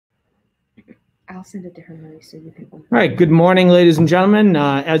I'll send it to her, Mary, so you can. All right. Good morning, ladies and gentlemen.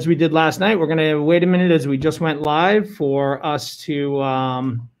 As we did last night, we're going to wait a minute as we just went live for us to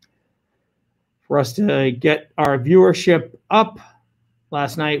get our viewership up.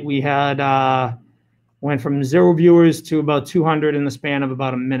 Last night we had went from 0 viewers to about 200 in the span of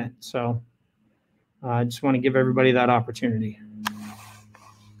about a minute. So I just want to give everybody that opportunity.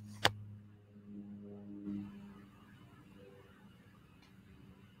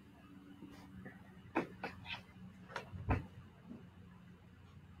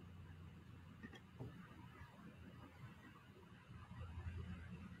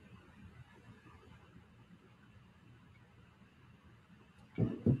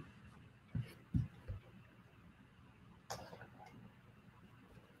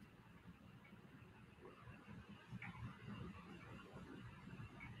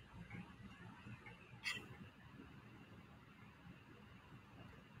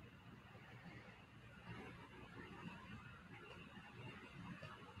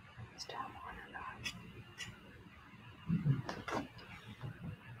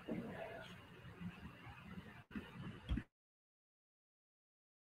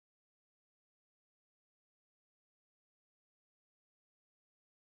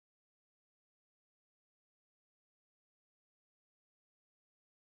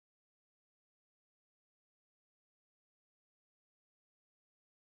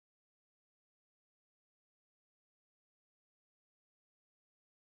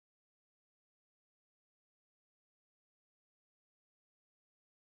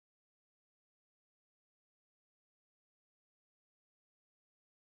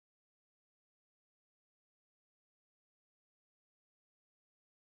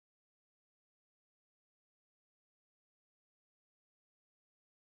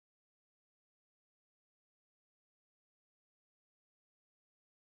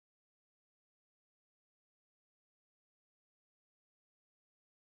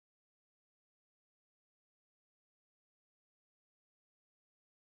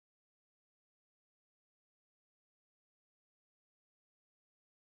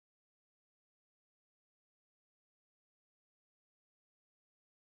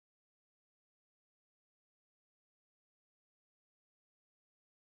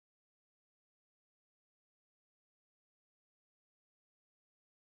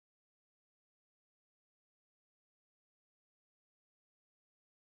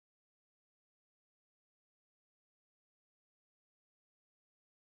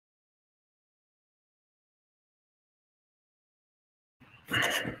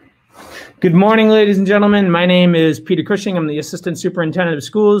 Good morning, ladies and gentlemen. My name is Peter Cushing. I'm the Assistant Superintendent of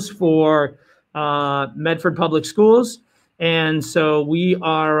Schools for Medford Public Schools. And so we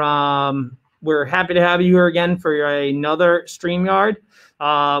are, we're happy to have you here again for another StreamYard.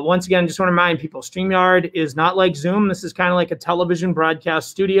 Once again, just want to remind people, StreamYard is not like Zoom. This is kind of like a television broadcast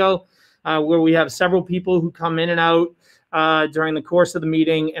studio where we have several people who come in and out during the course of the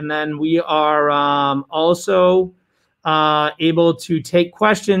meeting. And then we are also able to take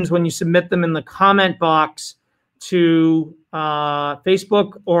questions when you submit them in the comment box to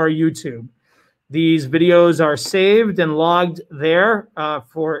Facebook or YouTube. These videos are saved and logged there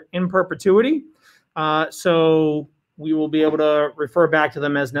for in perpetuity. So we will be able to refer back to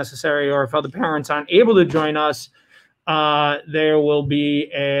them as necessary, or if other parents aren't able to join us, there will be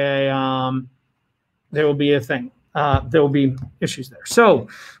a thing. There will be issues there. So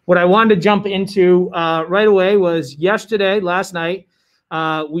what I wanted to jump into right away was last night,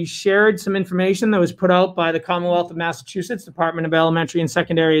 we shared some information that was put out by the Commonwealth of Massachusetts Department of Elementary and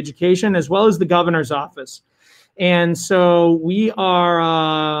Secondary Education, as well as the governor's office. And so we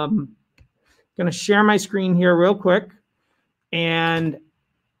are going to share my screen here real quick. And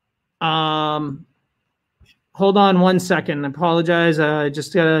hold on one second. I apologize. I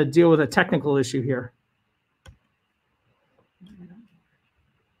just got to deal with a technical issue here.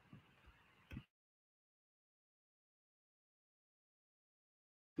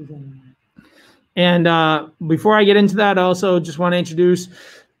 And before I get into that, I also just want to introduce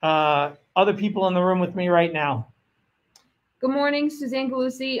other people in the room with me right now. Good morning, Suzanne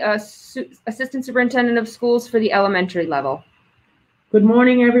Galusi, Assistant Superintendent of Schools for the elementary level. Good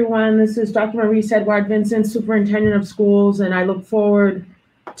morning, everyone. This is Dr. Maurice Edward Vincent, Superintendent of Schools, and I look forward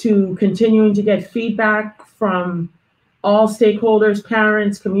to continuing to get feedback from all stakeholders,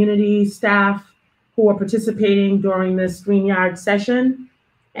 parents, community, staff who are participating during this StreamYard session.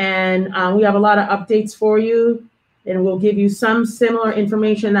 And we have a lot of updates for you, and we'll give you some similar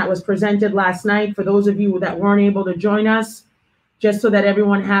information that was presented last night for those of you that weren't able to join us, just so that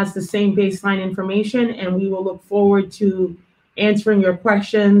everyone has the same baseline information. And we will look forward to answering your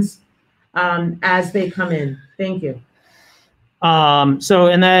questions as they come in. Thank you.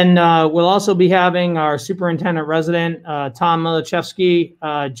 And then we'll also be having our superintendent resident, Tom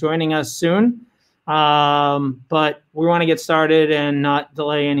Milichevsky, joining us soon. But we want to get started and not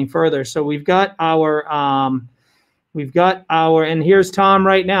delay any further. So we've got our, and here's Tom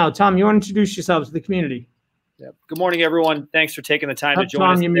right now. Tom, you want to introduce yourself to the community? Yep. Good morning, everyone. Thanks for taking the time to join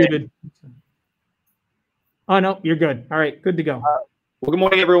us Tom, you're muted. Oh, no, you're good. All right, good to go. Well, good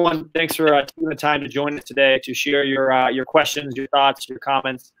morning, everyone. Thanks for taking the time to join us today to share your questions, your thoughts, your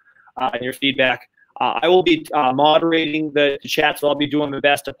comments, and your feedback. I will be moderating the chat, so I'll be doing my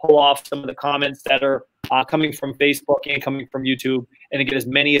best to pull off some of the comments that are coming from Facebook and coming from YouTube, and to get as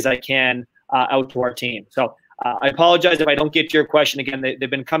many as I can out to our team. So I apologize if I don't get to your question. Again, they've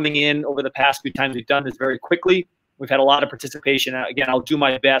been coming in over the past few times. We've done this very quickly. We've had a lot of participation. Again, I'll do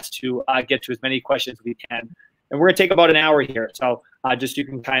my best to get to as many questions as we can. And we're going to take about an hour here. So just you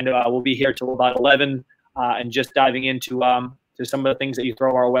can kind of, we'll be here till about 11 and just diving into to some of the things that you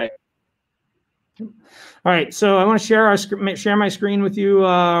throw our way. All right. So I want to share my screen with you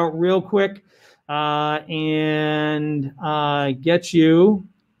real quick and get you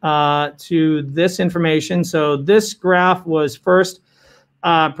to this information. So this graph was first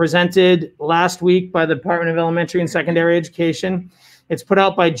presented last week by the Department of Elementary and Secondary Education. It's put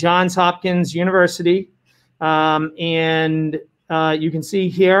out by Johns Hopkins University. And you can see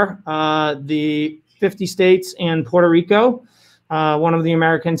here the 50 states and Puerto Rico, one of the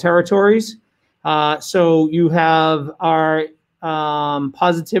American territories. So you have our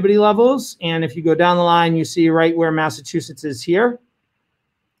positivity levels. And if you go down the line, you see right where Massachusetts is here.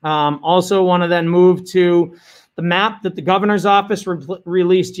 Also want to then move to the map that the governor's office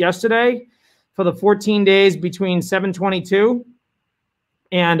released yesterday for the 14 days between 7/22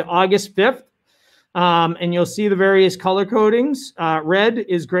 and August 5th. And you'll see the various color codings. Red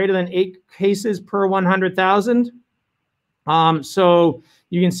is greater than 8 cases per 100,000. So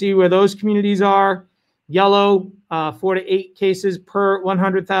you can see where those communities are. Yellow, 4 to 8 cases per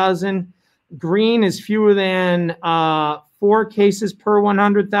 100,000. Green is fewer than 4 cases per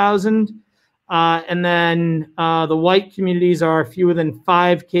 100,000. And then the white communities are fewer than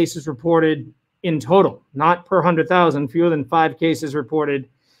 5 cases reported in total, not per 100,000, fewer than 5 cases reported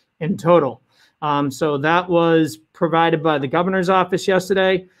in total. So that was provided by the governor's office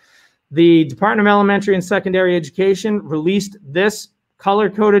yesterday. The Department of Elementary and Secondary Education released this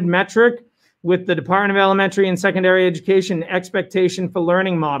color-coded metric with the Department of Elementary and Secondary Education expectation for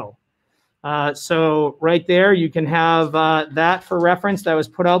learning model. So right there, you can have that for reference. That was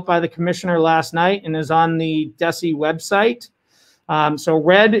put out by the commissioner last night and is on the DESE website. So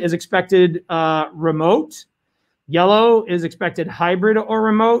red is expected remote. Yellow is expected hybrid or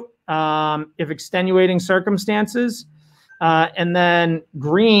remote. If extenuating circumstances, and then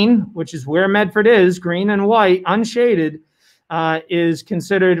green, which is where Medford is, green and white, unshaded, is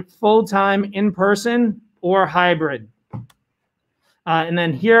considered full-time in-person or hybrid. And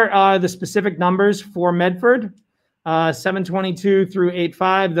then here are the specific numbers for Medford, 7/22 through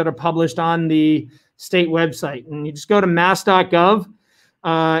 8/5 that are published on the state website. And you just go to mass.gov.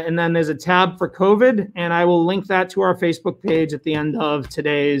 And then there's a tab for COVID, and I will link that to our Facebook page at the end of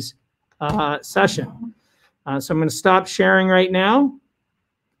today's session. So I'm going to stop sharing right now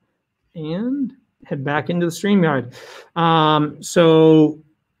and head back into the StreamYard. So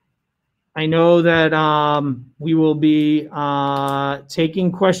I know that we will be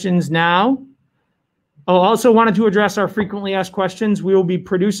taking questions now. I also wanted to address our frequently asked questions. We will be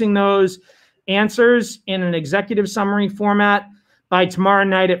producing those answers in an executive summary format by tomorrow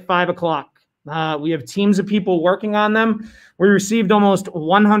night at 5 o'clock. We have teams of people working on them. We received almost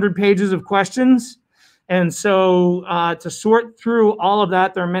 100 pages of questions. And so to sort through all of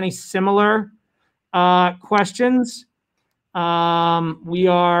that, there are many similar questions. We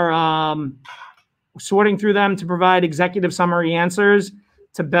are sorting through them to provide executive summary answers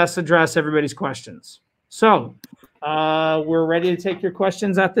to best address everybody's questions. So we're ready to take your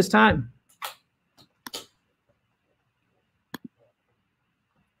questions at this time.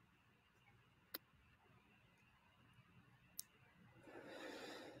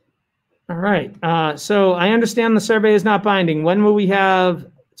 All right. So I understand the survey is not binding. When will we have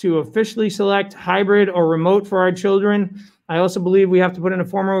to officially select hybrid or remote for our children? I also believe we have to put in a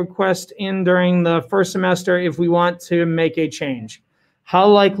formal request in during the first semester if we want to make a change. How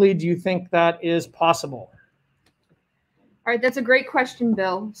likely do you think that is possible? All right, that's a great question,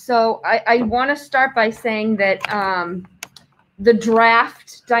 Bill. So I want to start by saying that the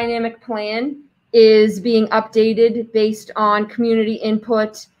draft dynamic plan is being updated based on community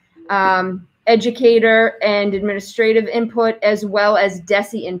input educator and administrative input, as well as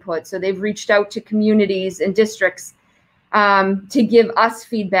DESE input. So they've reached out to communities and districts to give us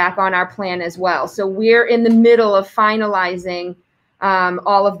feedback on our plan as well. So we're in the middle of finalizing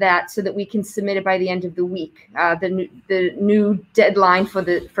all of that so that we can submit it by the end of the week. The new deadline for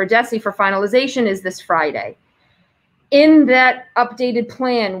DESE for finalization is this Friday. In that updated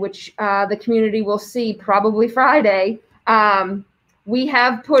plan, which the community will see probably Friday, we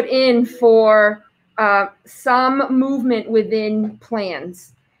have put in for some movement within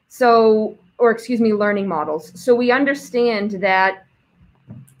plans. So, or excuse me, learning models. So we understand that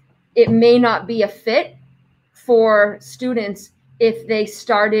it may not be a fit for students if they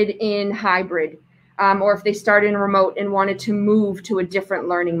started in hybrid or if they started in remote and wanted to move to a different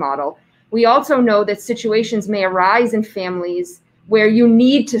learning model. We also know that situations may arise in families where you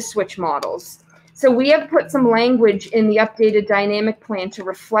need to switch models. So we have put some language in the updated dynamic plan to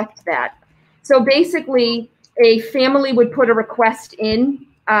reflect that. So basically, a family would put a request in,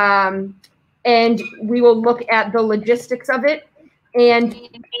 and we will look at the logistics of it. And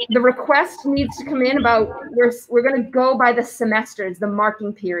the request needs to come in about, we're going to go by the semesters, the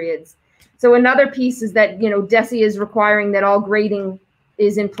marking periods. So another piece is that, DESE is requiring that all grading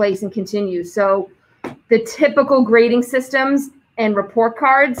is in place and continues. So the typical grading systems and report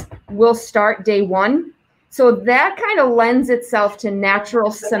cards will start day one. So that kind of lends itself to natural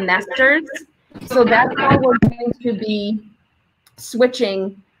semesters. So that's how we're going to be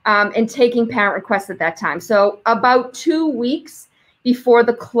switching and taking parent requests at that time. So about 2 weeks before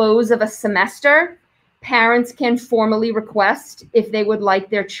the close of a semester, parents can formally request if they would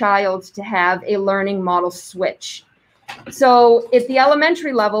like their child to have a learning model switch. So at the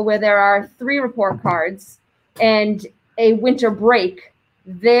elementary level, where there are 3 report cards and a winter break,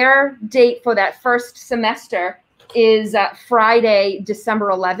 their date for that first semester is Friday, December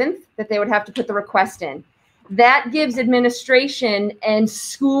 11th, that they would have to put the request in. That gives administration and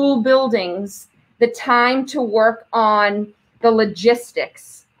school buildings the time to work on the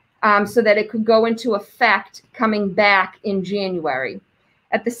logistics so that it could go into effect coming back in January.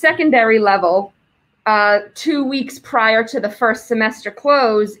 At the secondary level, 2 weeks prior to the first semester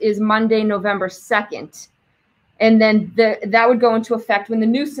close is Monday, November 2nd. And then that would go into effect when the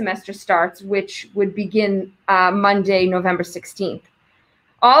new semester starts, which would begin Monday, November 16th.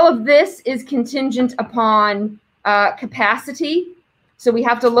 All of this is contingent upon capacity. So we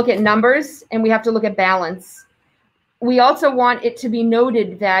have to look at numbers and we have to look at balance. We also want it to be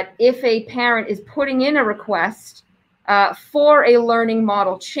noted that if a parent is putting in a request for a learning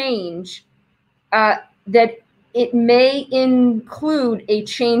model change, that it may include a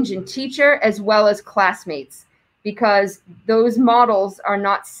change in teacher as well as classmates, because those models are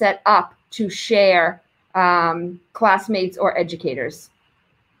not set up to share classmates or educators.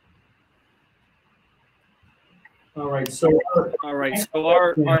 All right. So our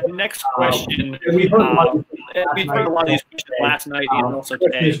next question. We heard a lot of these questions last night and also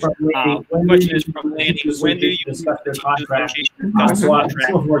today. The question is from Lanny. When do you discuss their contract? So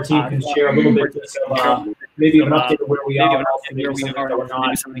some of our team can share a little bit of maybe an update of where we are, maybe something that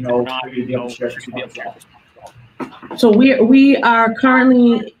we're not, maybe be able to share some. So we are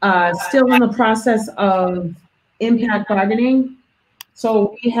currently still in the process of impact bargaining.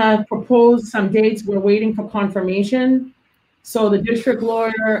 So we have proposed some dates. We're waiting for confirmation. So the district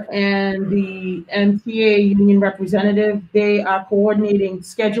lawyer and the MTA union representative, they are coordinating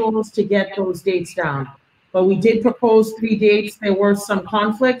schedules to get those dates down. But we did propose 3 dates. There were some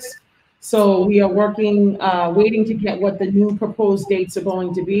conflicts. So we are working, waiting to get what the new proposed dates are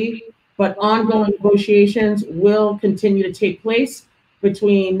going to be. But ongoing negotiations will continue to take place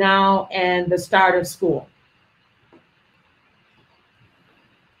between now and the start of school.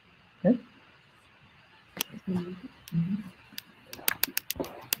 Okay.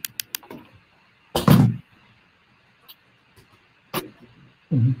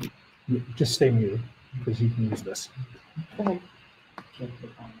 Just stay muted because you can use this. Go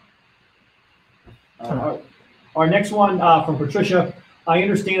ahead. Our next one from Patricia. I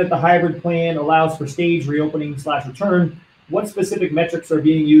understand that the hybrid plan allows for stage reopening / return. What specific metrics are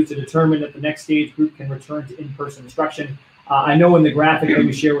being used to determine that the next stage group can return to in-person instruction? I know in the graphic that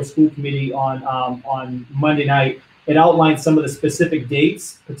we share with school committee on Monday night, it outlines some of the specific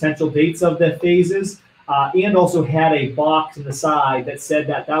dates, potential dates of the phases, and also had a box in the side that said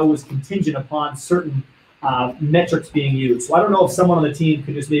that that was contingent upon certain metrics being used. So I don't know if someone on the team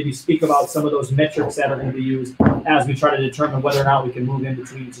could just maybe speak about some of those metrics that are going to be used as we try to determine whether or not we can move in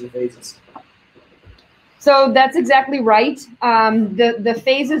between each of the phases. So that's exactly right. The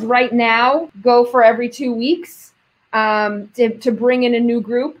phases right now go for every 2 weeks to bring in a new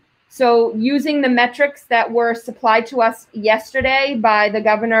group. So using the metrics that were supplied to us yesterday by the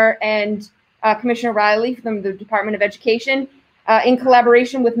governor and Commissioner Riley from the Department of Education, in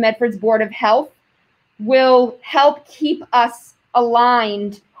collaboration with Medford's Board of Health, will help keep us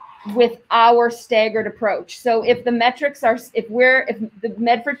aligned with our staggered approach. So if the metrics are, if the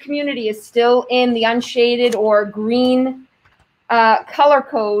Medford community is still in the unshaded or green color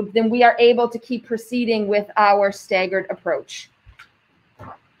code, then we are able to keep proceeding with our staggered approach.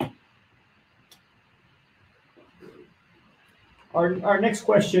 Our next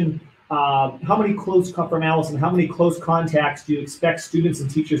question, how many from Allison, how many close contacts do you expect students and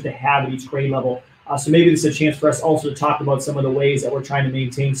teachers to have at each grade level? So maybe this is a chance for us also to talk about some of the ways that we're trying to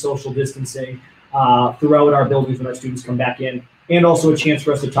maintain social distancing throughout our buildings when our students come back in, and also a chance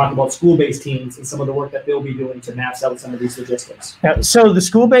for us to talk about school-based teams and some of the work that they'll be doing to maps out some of these logistics. Yeah, so the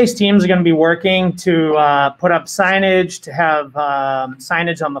school-based teams are going to be working to put up signage, to have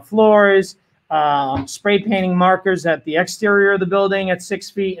signage on the floors, spray painting markers at the exterior of the building at 6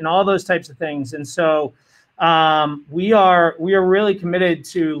 feet, and all those types of things. And so we are really committed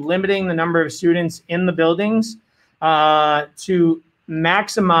to limiting the number of students in the buildings to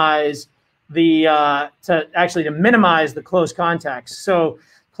maximize to minimize the close contacts. So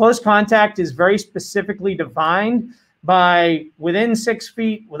close contact is very specifically defined by within 6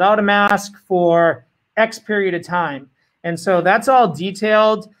 feet without a mask for X period of time. And so that's all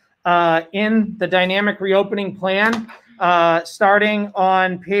detailed in the dynamic reopening plan, starting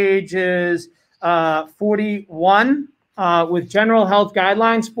on pages 41 with general health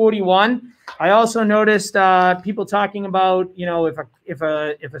guidelines 41. I also noticed people talking about, you know, if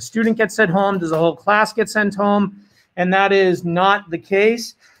a student gets sent home, does the whole class get sent home? And that is not the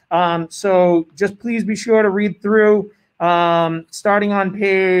case. So just please be sure to read through starting on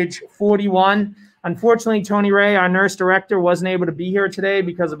page 41. Unfortunately, Tony Ray, our nurse director, wasn't able to be here today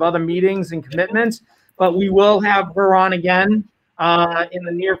because of other meetings and commitments, but we will have her on again in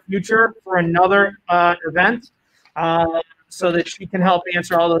the near future for another event so that she can help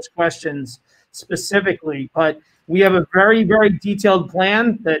answer all those questions specifically. But we have a very, very detailed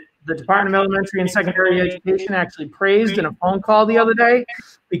plan that the Department of Elementary and Secondary Education actually praised in a phone call the other day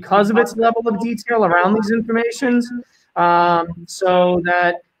because of its level of detail around these informations, so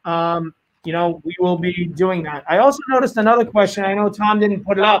that you know, we will be doing that. I also noticed another question. I know Tom didn't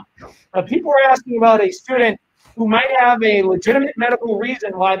put it up. People were asking about a student who might have a legitimate medical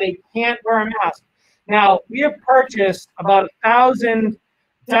reason why they can't wear a mask. Now, we have purchased about 1,000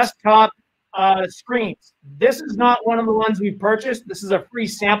 desktop screens. This is not one of the ones we purchased. This is a free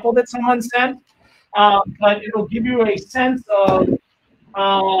sample that someone sent, but it'll give you a sense of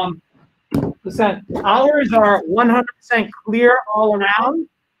percent. Ours are 100% clear all around.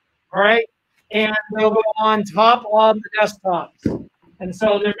 All right, and they'll go on top of the desktops. And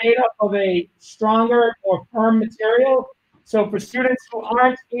so they're made up of a stronger or firm material. So for students who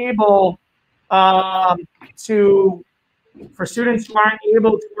aren't able to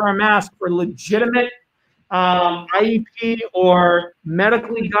wear a mask for legitimate IEP or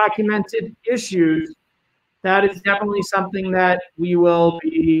medically documented issues, that is definitely something that we will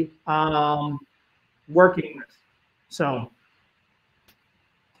be working with. So.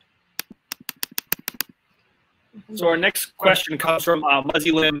 So our next question comes from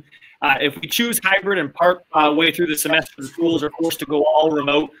Muzzy Lim. If we choose hybrid and part way through the semester, the schools are forced to go all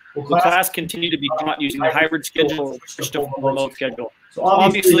remote, will class continue to be taught using the hybrid schedule or switch to a remote schedule? So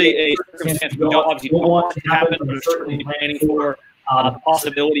obviously a circumstance we don't want to happen, but we're certainly planning for the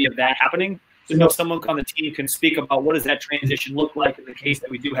possibility of that happening. So if someone on the team can speak about what does that transition look like in the case that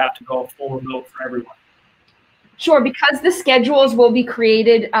we do have to go full remote for everyone. Sure, because the schedules will be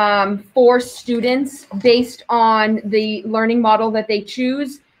created for students based on the learning model that they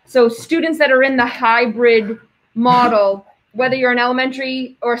choose. So students that are in the hybrid model, whether you're an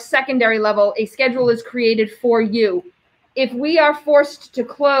elementary or secondary level, a schedule is created for you. If we are forced to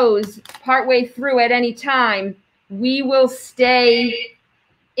close partway through at any time, we will stay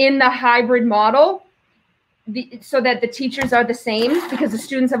in the hybrid model so that the teachers are the same, because the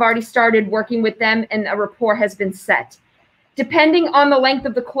students have already started working with them and a rapport has been set. Depending on the length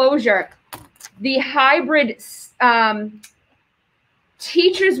of the closure, the hybrid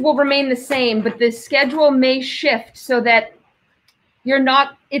teachers will remain the same, but the schedule may shift so that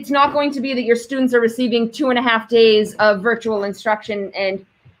it's not going to be that your students are receiving 2.5 days of virtual instruction and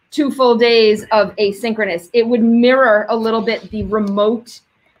 2 full days of asynchronous. It would mirror a little bit the remote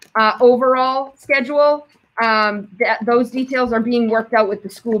overall schedule. Those details are being worked out with the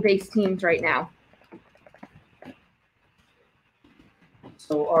school-based teams right now.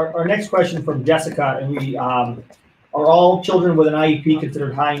 So our next question from Jessica, and Are all children with an IEP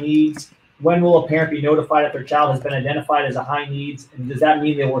considered high needs? When will a parent be notified if their child has been identified as a high needs? And does that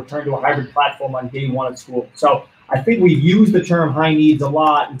mean they will return to a hybrid platform on day one at school? So I think we've used the term high needs a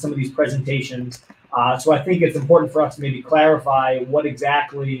lot in some of these presentations. So I think it's important for us to maybe clarify what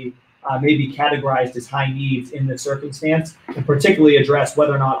exactly may be categorized as high needs in this circumstance, and particularly address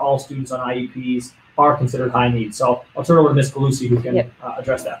whether or not all students on IEPs are considered high needs. So I'll turn it over to Ms. Galusi, who can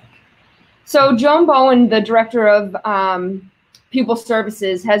address that. So Joan Bowen, the director of Pupil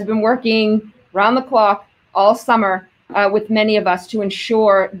Services, has been working round the clock all summer with many of us to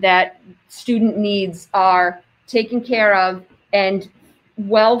ensure that student needs are taken care of and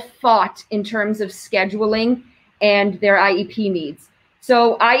well thought in terms of scheduling and their IEP needs.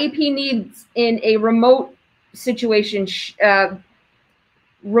 So IEP needs in a remote situation,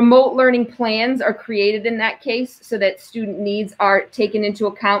 remote learning plans are created in that case so that student needs are taken into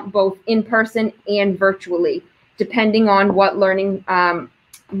account both in person and virtually, depending on what learning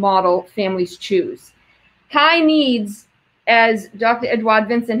model families choose. High needs, as Dr. Edouard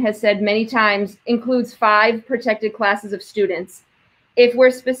Vincent has said many times, includes 5 protected classes of students. If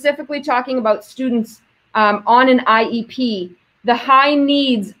we're specifically talking about students on an IEP, the high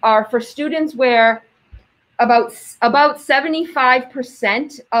needs are for students where about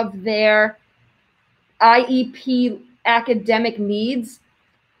 75% of their IEP academic needs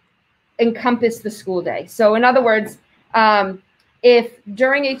encompass the school day. So in other words, if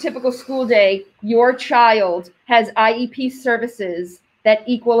during a typical school day, your child has IEP services that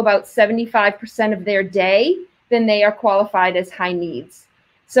equal about 75% of their day, then they are qualified as high needs.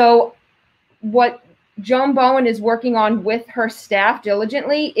 So what Joan Bowen is working on with her staff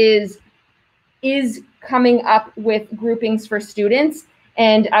diligently is coming up with groupings for students.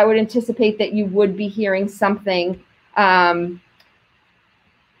 And I would anticipate that you would be hearing something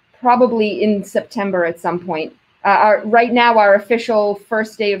probably in September at some point. Right now, our official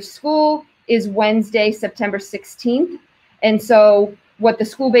first day of school is Wednesday, September 16th. And so what the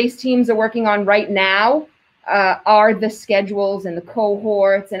school-based teams are working on right now are the schedules and the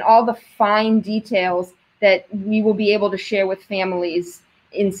cohorts and all the fine details that we will be able to share with families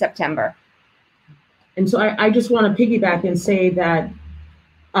in September. And so I just want to piggyback and say that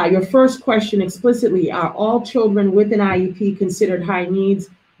your first question explicitly, are all children with an IEP considered high needs?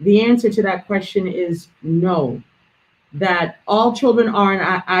 The answer to that question is no. That all children are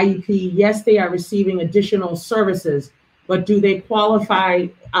an IEP. Yes, they are receiving additional services, but do they qualify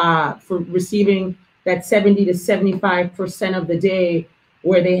for receiving that 70 to 75% of the day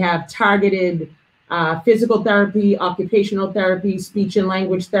where they have targeted physical therapy, occupational therapy, speech and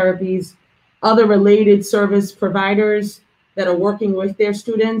language therapies, other related service providers that are working with their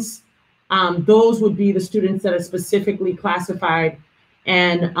students? Those would be the students that are specifically classified.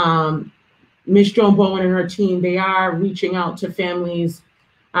 And Ms. Joan Bowen and her team, they are reaching out to families,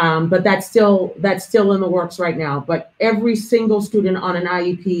 but that's still in the works right now. But every single student on an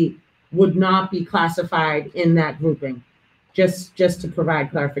IEP would not be classified in that grouping, just to provide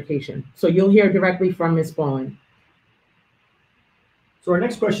clarification. So you'll hear directly from Ms. Bowen. So our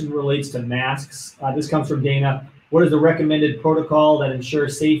next question relates to masks. This comes from Dana. What is the recommended protocol that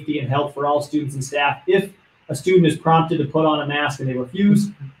ensures safety and health for all students and staff if a student is prompted to put on a mask and they refuse?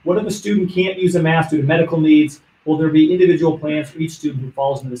 What if a student can't use a mask due to medical needs? Will there be individual plans for each student who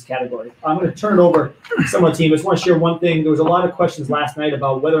falls into this category? I'm going to turn it over to some of the team. I just want to share one thing. There was a lot of questions last night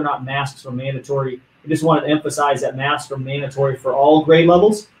about whether or not masks are mandatory. I just wanted to emphasize that masks are mandatory for all grade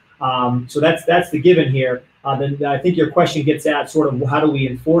levels. So that's the given here. Then I think your question gets at sort of how do we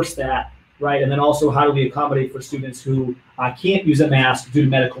enforce that, right? And then also how do we accommodate for students who can't use a mask due to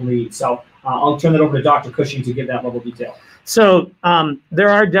medical needs? So I'll turn it over to Dr. Cushing to give that level of detail. So there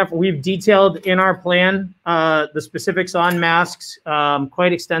are we've detailed in our plan the specifics on masks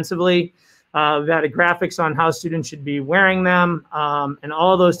quite extensively. We've added graphics on how students should be wearing them and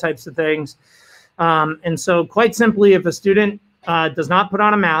all those types of things. And so quite simply, if a student does not put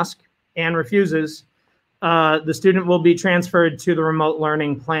on a mask and refuses, the student will be transferred to the remote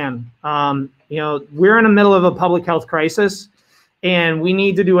learning plan. We're in the middle of a public health crisis, and we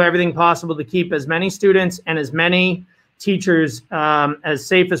need to do everything possible to keep as many students and as many teachers as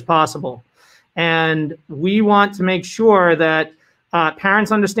safe as possible. And we want to make sure that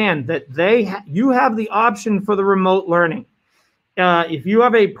parents understand that you have the option for the remote learning. If you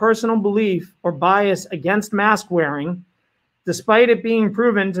have a personal belief or bias against mask wearing, despite it being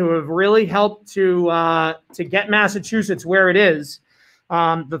proven to have really helped to get Massachusetts where it is,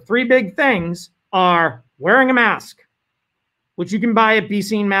 the 3 big things are wearing a mask, which you can buy at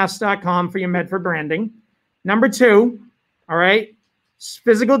bseenmasks.com for your Medford branding. Number 2, all right,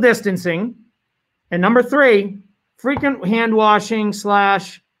 physical distancing. And number 3, frequent hand washing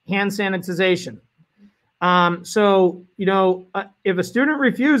 / hand sanitization. So, you know, if a student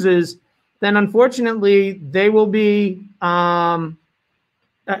refuses, then unfortunately they will be part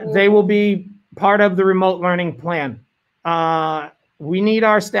of the remote learning plan. We need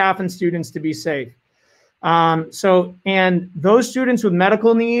our staff and students to be safe. So, and those students with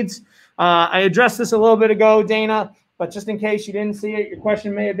medical needs, I addressed this a little bit ago, Dana, but just in case you didn't see it, your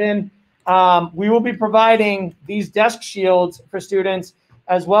question may have been, we will be providing these desk shields for students,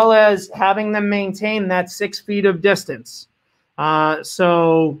 as well as having them maintain that 6 feet of distance.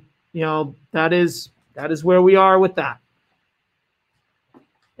 So, you know, that is where we are with that.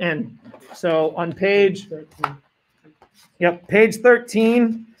 And so on page 13. Yep, page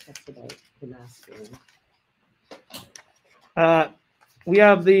 13. That's about the masking. We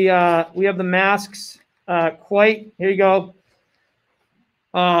have the masks. Here you go.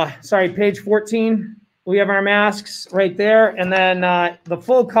 Sorry, page 14. We have our masks right there, and then the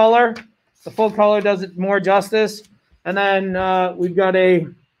full color. The full color does it more justice. And then we've got a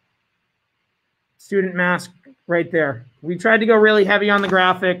student mask right there. We tried to go really heavy on the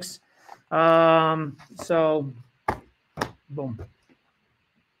graphics. So, boom.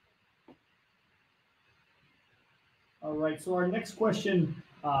 All right, so our next question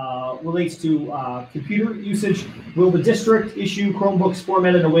relates to computer usage. Will the district issue Chromebooks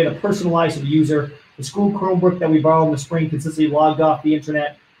formatted in a way to personalize to the user? The school Chromebook that we borrowed in the spring consistently logged off the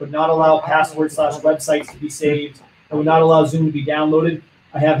internet, would not allow passwords / websites to be saved, and would not allow Zoom to be downloaded.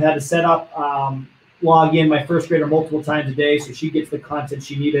 I have had to set up, log in my first grader multiple times a day so she gets the content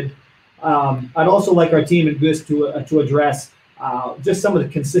she needed. I'd also like our team in GUS to address just some of the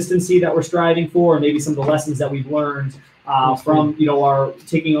consistency that we're striving for, and maybe some of the lessons that we've learned from, you know, our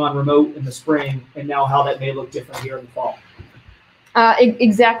taking on remote in the spring, and now how that may look different here in the fall.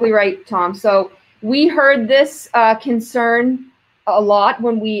 Exactly right, Tom. So we heard this concern a lot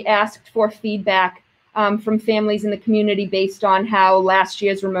when we asked for feedback from families in the community based on how last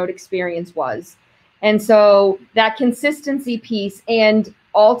year's remote experience was. And so that consistency piece, and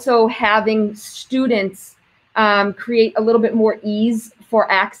also having students create a little bit more ease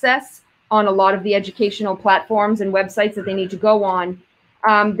for access on a lot of the educational platforms and websites that they need to go on.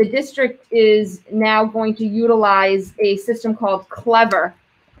 The district is now going to utilize a system called Clever.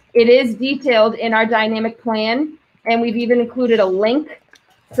 It is detailed in our dynamic plan, and we've even included a link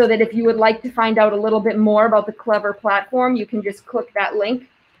so that if you would like to find out a little bit more about the Clever platform, you can just click that link.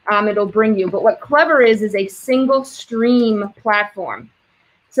 It'll bring you. But what Clever is a single stream platform.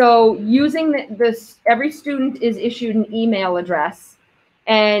 So using this, every student is issued an email address.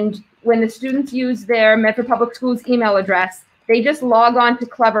 And when the students use their Medford Public Schools email address, they just log on to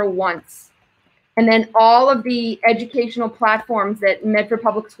Clever once. And then all of the educational platforms that Medford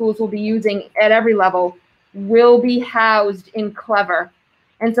Public Schools will be using at every level will be housed in Clever.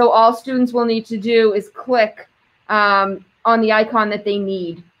 And so all students will need to do is click on the icon that they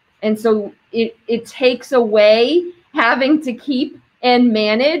need. And so it takes away having to keep and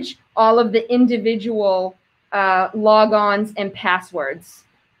manage all of the individual logons and passwords.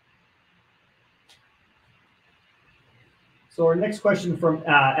 So our next question from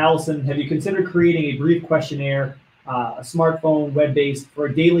Allison: have you considered creating a brief questionnaire, a smartphone, web-based, for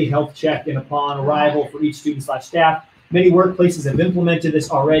a daily health check and upon arrival for each student / staff? Many workplaces have implemented this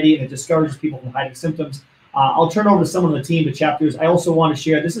already, and it discourages people from hiding symptoms. I'll turn over to someone on the team, to chapters. I also want to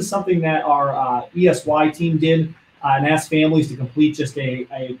share, this is something that our ESY team did, and asked families to complete just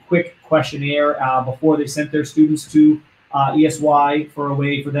a quick questionnaire before they sent their students to ESY, for a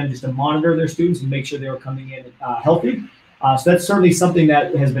way for them just to monitor their students and make sure they were coming in healthy. So that's certainly something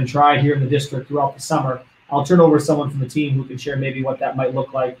that has been tried here in the district throughout the summer. I'll turn over to someone from the team who can share maybe what that might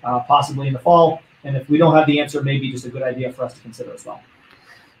look like possibly in the fall. And if we don't have the answer, maybe just a good idea for us to consider as well.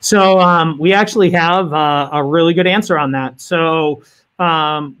 So we actually have a really good answer on that. So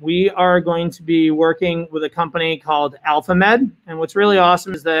we are going to be working with a company called AlphaMed. And what's really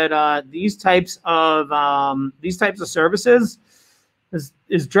awesome is that these types of services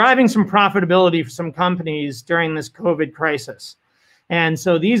is driving some profitability for some companies during this COVID crisis. And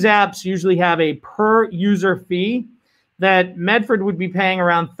so these apps usually have a per user fee that Medford would be paying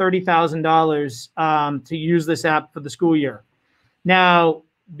around $30,000 to use this app for the school year. Now,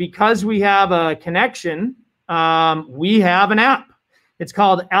 because we have a connection, we have an app. It's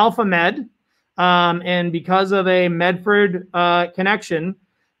called AlphaMed. And because of a Medford connection,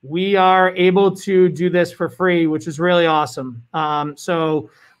 we are able to do this for free, which is really awesome.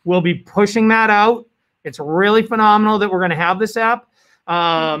 So we'll be pushing that out. It's really phenomenal that we're going to have this app.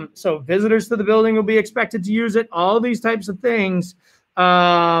 So visitors to the building will be expected to use it. All of these types of things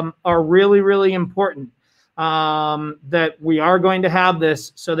are really, really important. that we are going to have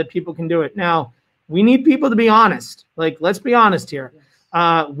this so that people can do it. Now, we need people to be honest. Like, let's be honest here.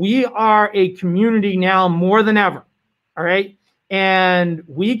 We are a community now more than ever, all right? And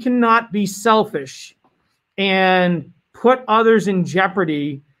we cannot be selfish and put others in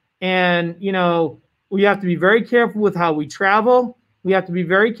jeopardy. And, you know, we have to be very careful with how we travel. We have to be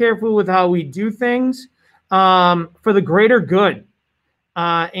very careful with how we do things for the greater good.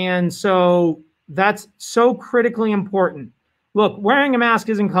 And so that's so critically important. Look, wearing a mask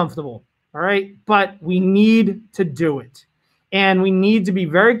isn't comfortable, all right? But we need to do it. And we need to be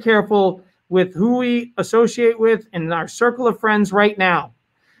very careful with who we associate with in our circle of friends right now.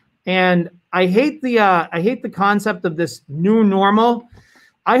 And I hate the concept of this new normal.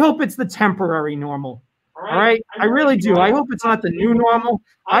 I hope it's the temporary normal. All right? I really do. I hope it's not the new normal.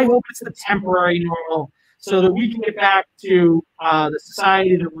 I hope it's the temporary normal so that we can get back to the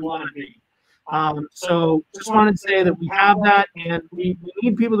society that we want to be. So just wanted to say that we have that, and we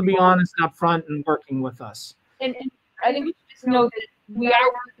need people to be honest and upfront and working with us. And I think we should just know that we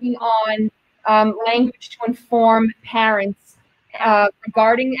are working on language to inform parents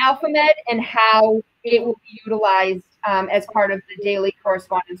regarding AlphaMed and how it will be utilized as part of the daily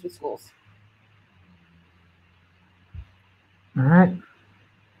correspondence with schools. All right.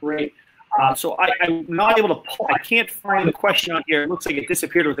 Great. So I'm not able to pull, I can't find the question on here. It looks like it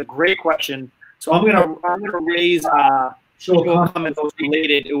disappeared. It was a great question. So I'm gonna raise a comment that was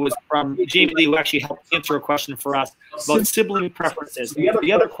related. It was from Jamie Lee, who actually helped answer a question for us about sibling preferences.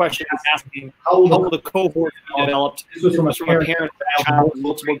 The other question is asking how will the cohort be developed? This was from a parent with a child with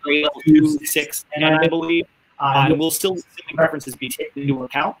multiple grade level 2, 6, and I believe. And will still sibling preferences be taken into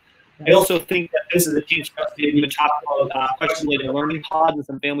account? I also think that this is a chance for us to even talk about question-related learning pods, and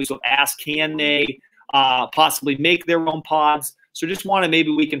some families will ask, can they possibly make their own pods? So just want to,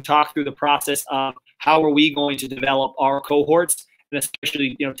 maybe we can talk through the process of how are we going to develop our cohorts, and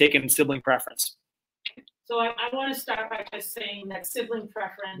especially, you know, taking sibling preference. So I want to start by just saying that sibling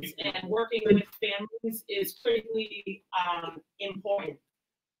preference and working with families is critically important.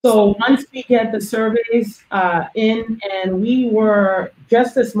 So once we get the surveys in, and we were,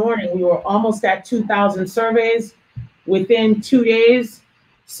 just this morning, we were almost at 2,000 surveys within 2 days.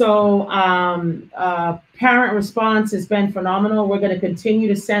 So parent response has been phenomenal. We're going to continue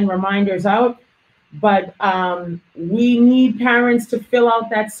to send reminders out, but we need parents to fill out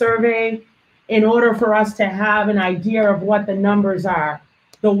that survey in order for us to have an idea of what the numbers are.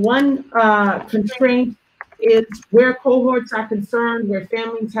 The one constraint is where cohorts are concerned, where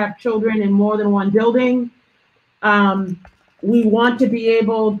families have children in more than one building. We want to be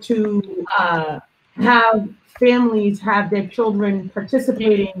able to have families have their children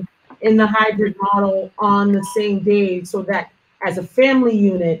participating in the hybrid model on the same day, so that as a family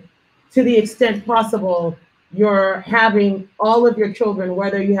unit, to the extent possible, you're having all of your children,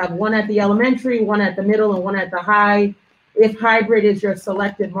 whether you have one at the elementary, one at the middle, and one at the high. If hybrid is your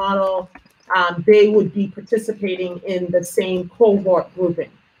selected model, they would be participating in the same cohort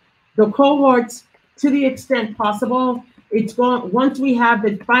grouping. The cohorts, to the extent possible, it's going, once we have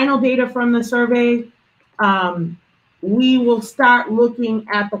the final data from the survey, we will start looking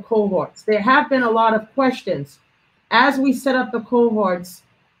at the cohorts. There have been a lot of questions. As we set up the cohorts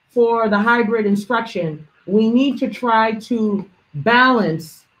for the hybrid instruction, we need to try to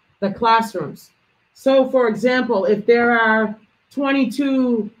balance the classrooms. So for example, if there are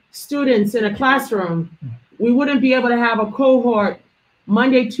 22 students in a classroom, we wouldn't be able to have a cohort,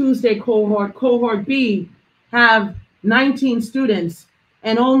 Monday, Tuesday cohort, cohort B, have 19 students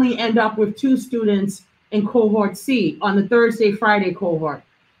and only end up with 2 students in cohort C on the Thursday, Friday cohort.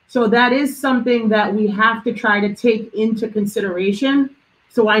 So that is something that we have to try to take into consideration.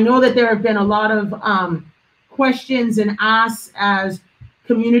 So I know that there have been a lot of questions and asks as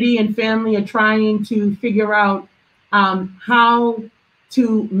community and family are trying to figure out how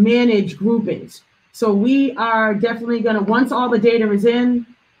to manage groupings. So we are definitely gonna, once all the data is in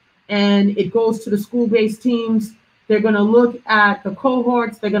and it goes to the school-based teams, they're gonna look at the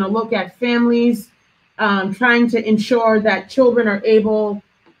cohorts, they're gonna look at families, trying to ensure that children are able,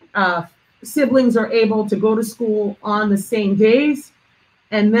 siblings are able to go to school on the same days.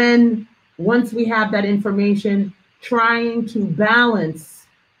 And then once we have that information, trying to balance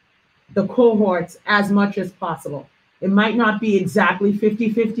the cohorts as much as possible. It might not be exactly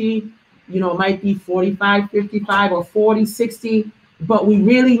 50-50, you know, it might be 45-55 or 40-60, but we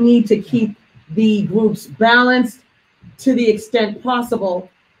really need to keep the groups balanced to the extent possible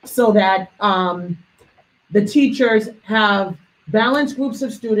so that the teachers have balanced groups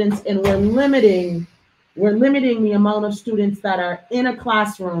of students, and we're limiting the amount of students that are in a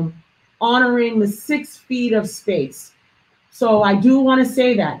classroom honoring the 6 feet of space. So I do want to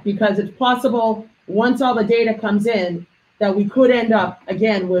say that because it's possible once all the data comes in that we could end up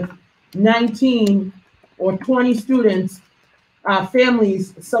again with 19 or 20 students,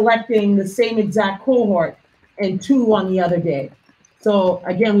 families selecting the same exact cohort and 2 on the other day. So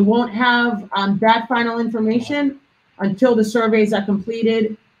again, we won't have that final information until the surveys are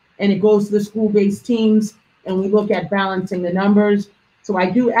completed and it goes to the school-based teams and we look at balancing the numbers. So I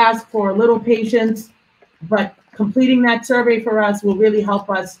do ask for a little patience, but completing that survey for us will really help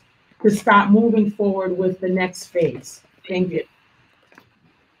us to start moving forward with the next phase. Thank you.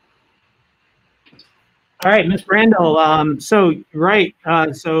 All right, Ms. Brandel. So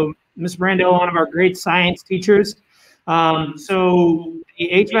Ms. Brandel, one of our great science teachers. So the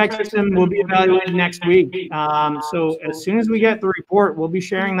HVAC system will be evaluated next week. So as soon as we get the report, we'll be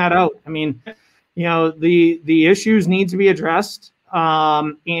sharing that out. I mean, you know, the issues need to be addressed.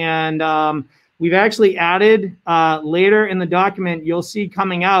 We've actually added later in the document, you'll see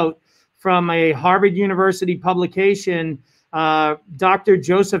coming out from a Harvard University publication, Dr.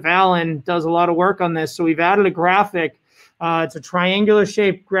 Joseph Allen does a lot of work on this. So we've added a graphic. It's a triangular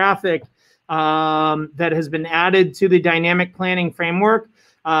shaped graphic that has been added to the dynamic planning framework.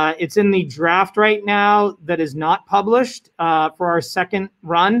 It's in the draft right now that is not published for our second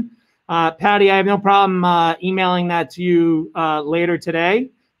run. Patty, I have no problem emailing that to you later today,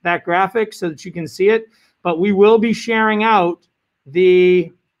 that graphic, so that you can see it. But we will be sharing out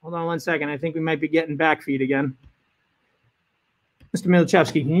the, hold on one second, I think we might be getting back feed again. Mr.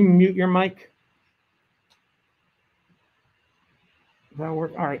 Milichevsky, can you mute your mic? That'll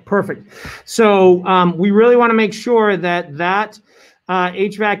work. All right, perfect. So we really want to make sure that that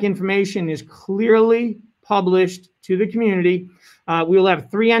HVAC information is clearly published to the community. We will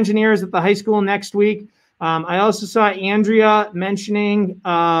have 3 engineers at the high school next week. I also saw Andrea mentioning,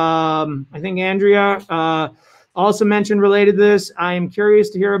 I think Andrea also mentioned related to this. I am curious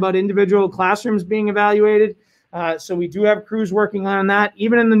to hear about individual classrooms being evaluated. So we do have crews working on that.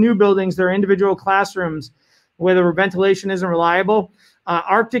 Even in the new buildings, there are individual classrooms where the ventilation isn't reliable.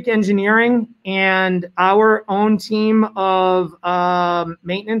 Arctic Engineering and our own team of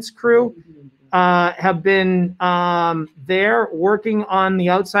maintenance crew have been there working on the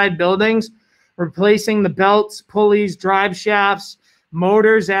outside buildings, replacing the belts, pulleys, drive shafts,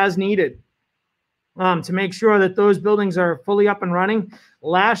 motors as needed to make sure that those buildings are fully up and running.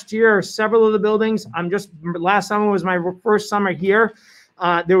 Last year, several of the buildings, last summer was my first summer here.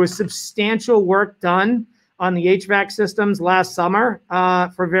 There was substantial work done on the HVAC systems last summer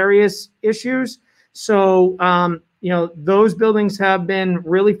for various issues. So, you know, those buildings have been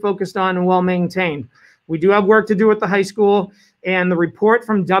really focused on and well maintained. We do have work to do at the high school, and the report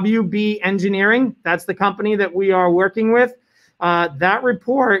from WB Engineering, that's the company that we are working with, that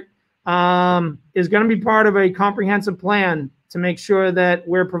report is going to be part of a comprehensive plan to make sure that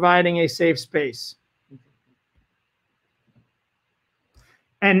we're providing a safe space.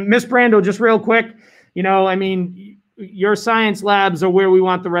 And Ms. Brando, just real quick, you know, I mean, your science labs are where we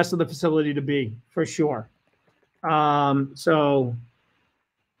want the rest of the facility to be, for sure. So,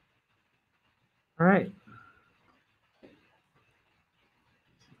 all right.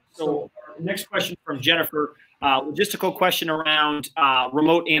 So next question from Jennifer, logistical question around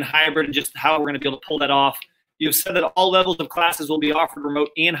remote and hybrid and just how we're going to be able to pull that off. You've said that all levels of classes will be offered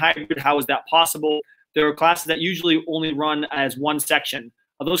remote and hybrid. How is that possible? There are classes that usually only run as one section.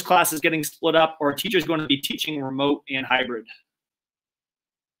 Are those classes getting split up, or are teachers going to be teaching remote and hybrid?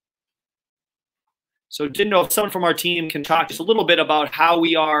 So didn't know if someone from our team can talk just a little bit about how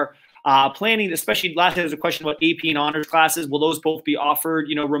we are planning, especially last time there was a question about AP and honors classes. Will those both be offered,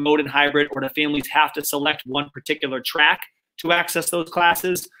 you know, remote and hybrid, or do families have to select one particular track to access those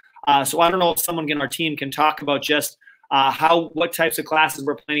classes? So I don't know if someone in our team can talk about just what types of classes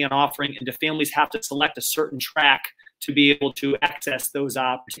we're planning on offering, and do families have to select a certain track to be able to access those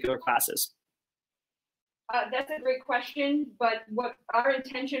particular classes? That's a great question, but what our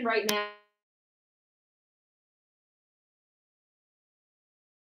intention right now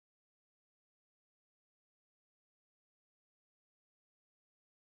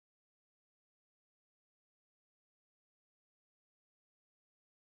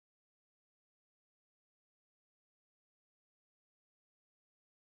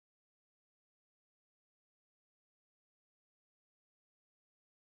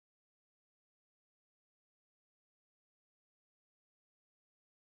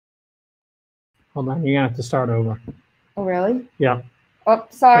Hold on, you're gonna have to start over. Oh, really? Yeah. Oh,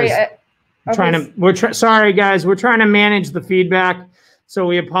 sorry. Sorry guys, we're trying to manage the feedback, so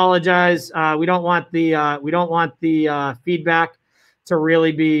we apologize. We don't want the feedback. to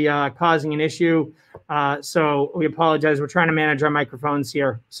really be causing an issue. So we apologize. We're trying to manage our microphones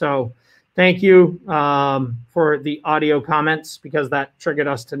here. So thank you for the audio comments, because that triggered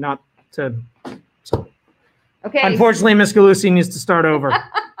us to not to. So. Okay. Unfortunately, Ms. Galusi needs to start over.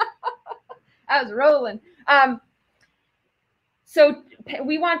 I was rolling. So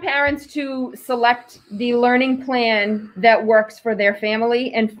we want parents to select the learning plan that works for their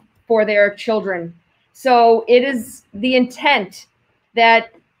family and for their children. So it is the intent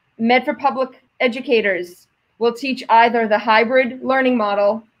that Medford Public educators will teach either the hybrid learning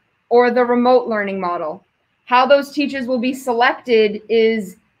model or the remote learning model. How those teachers will be selected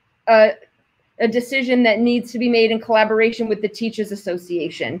is a decision that needs to be made in collaboration with the Teachers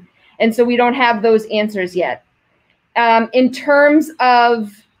Association. And so we don't have those answers yet. In terms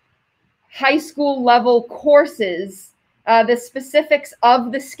of high school level courses, the specifics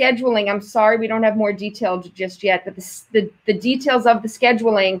of the scheduling, I'm sorry, we don't have more detail just yet, but the details of the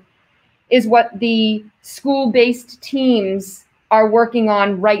scheduling is what the school-based teams are working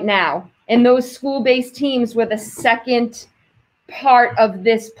on right now. And those school-based teams were the second part of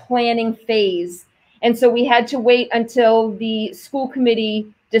this planning phase. And so we had to wait until the school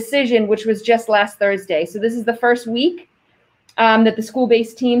committee decision, which was just last Thursday. So this is the first week that the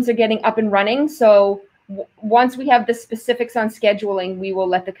school-based teams are getting up and running. So once we have the specifics on scheduling, we will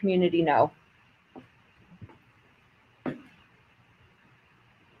let the community know.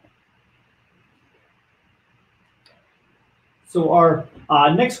 So our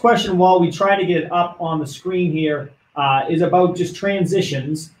next question, while we try to get it up on the screen here, is about just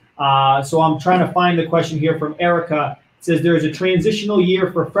transitions. So I'm trying to find the question here from Erica. It says there is a transitional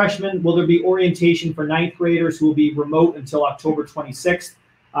year for freshmen. Will there be orientation for ninth graders who will be remote until October 26th?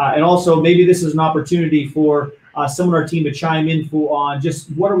 And also, maybe this is an opportunity for someone on our team to chime in on just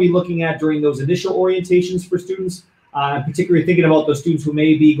what are we looking at during those initial orientations for students, particularly thinking about those students who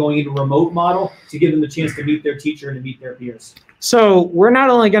may be going into a remote model, to give them the chance to meet their teacher and to meet their peers. So we're not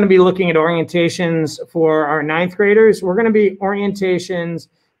only going to be looking at orientations for our ninth graders, we're going to be orientations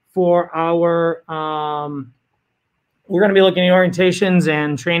for our, we're going to be looking at orientations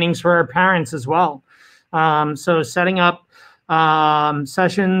and trainings for our parents as well. So setting up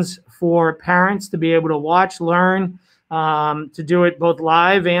sessions for parents to be able to watch, learn, to do it both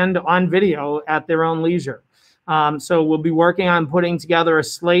live and on video at their own leisure. So we'll be working on putting together a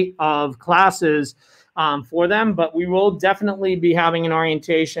slate of classes for them, but we will definitely be having an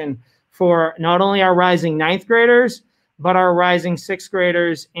orientation for not only our rising ninth graders, but our rising sixth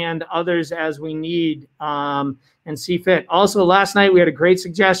graders and others as we need and see fit. Also, last night we had a great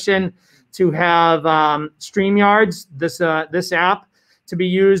suggestion to have StreamYards, this app, to be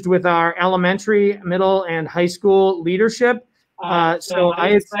used with our elementary, middle, and high school leadership. So I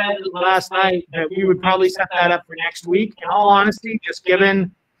had said last night that we would probably set that up for next week. In all honesty, just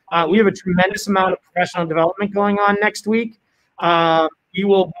given we have a tremendous amount of professional development going on next week, we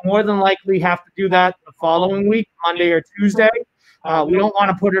will more than likely have to do that the following week, Monday or Tuesday. We don't want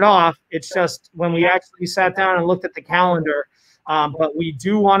to put it off. It's just when we actually sat down and looked at the calendar, but we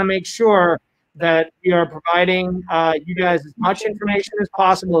do want to make sure that we are providing you guys as much information as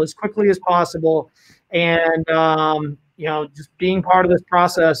possible, as quickly as possible, and you know, just being part of this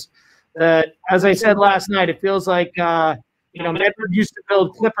process. That, as I said last night, it feels like you know, Medford used to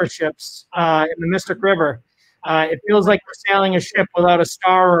build clipper ships in the Mystic River. It feels like we're sailing a ship without a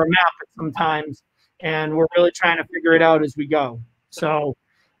star or a map at sometimes, and we're really trying to figure it out as we go. So,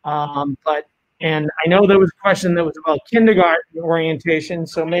 and I know there was a question that was about kindergarten orientation,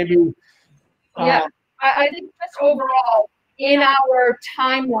 so maybe. Yeah, I think just overall, in our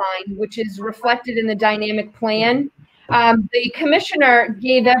timeline, which is reflected in the dynamic plan, the commissioner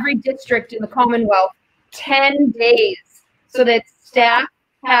gave every district in the Commonwealth 10 days so that staff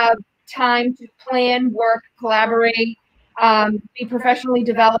have time to plan, work, collaborate, be professionally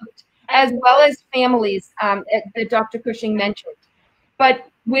developed, as well as families that Dr. Cushing mentioned. But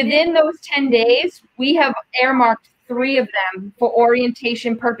within those 10 days, we have earmarked 3 of them for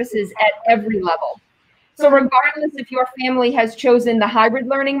orientation purposes at every level. So regardless if your family has chosen the hybrid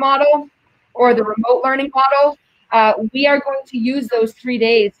learning model or the remote learning model, we are going to use those 3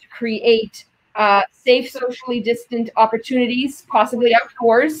 days to create safe, socially distant opportunities, possibly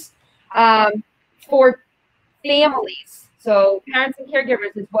outdoors, for families, so parents and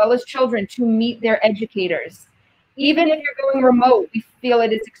caregivers as well as children, to meet their educators. Even if you're going remote, we feel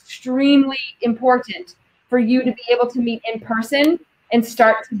it is extremely important for you to be able to meet in person and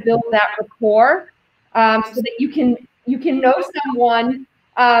start to build that rapport, so that you can know someone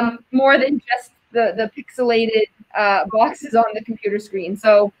more than just the pixelated boxes on the computer screen.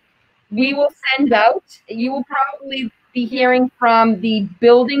 So we will send out, you will probably be hearing from the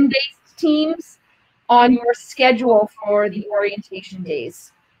building-based teams on your schedule for the orientation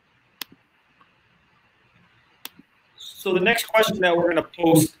days. So the next question that we're going to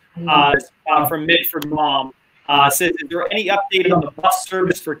post is from Medford Mom. Says, is there any update on the bus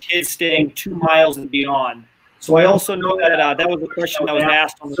service for kids staying 2 miles and beyond? So I also know that that was a question that was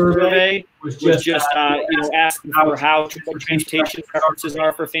asked on the survey, was just you know, asking for how transportation preferences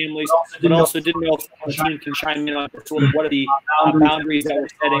are for families, but also didn't know if the team can chime in on sort of what are the boundaries that we're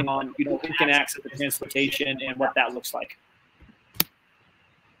setting on, you know, who can access the transportation and what that looks like.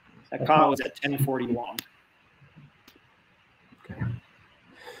 That comment was at 10:41. Okay.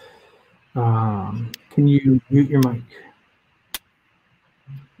 Can you mute your mic?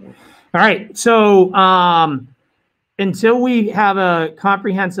 All right. So until we have a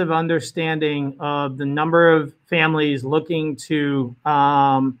comprehensive understanding of the number of families looking to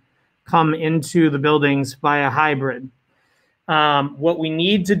come into the buildings via hybrid, what we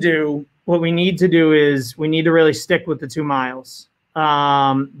need to do is we need to really stick with the 2 miles.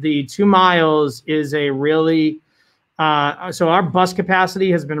 The 2 miles is a really so our bus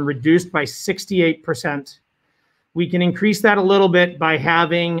capacity has been reduced by 68%. We can increase that a little bit by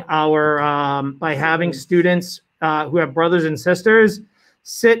having students who have brothers and sisters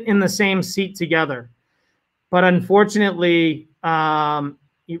sit in the same seat together. But unfortunately,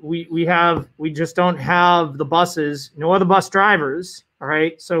 we just don't have the buses, nor the bus drivers. All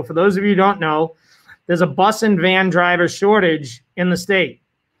right. So for those of you who don't know, there's a bus and van driver shortage in the state.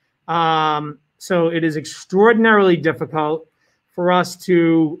 So it is extraordinarily difficult for us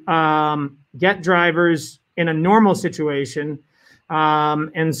to get drivers in a normal situation.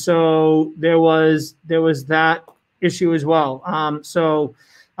 And so there was that issue as well.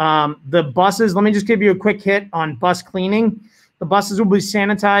 The buses, let me just give you a quick hit on bus cleaning. The buses will be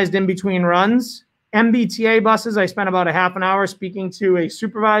sanitized in between runs. MBTA buses, I spent about a half an hour speaking to a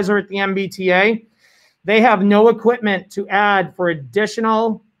supervisor at the MBTA. They have no equipment to add for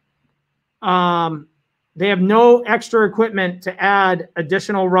additional they have no extra equipment to add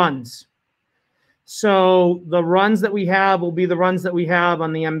additional runs. So the runs that we have will be the runs that we have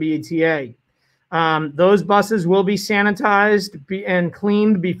on the MBTA. Those buses will be sanitized and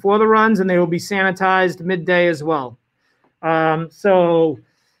cleaned before the runs, and they will be sanitized midday as well. By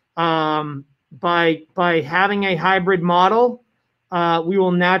having a hybrid model, we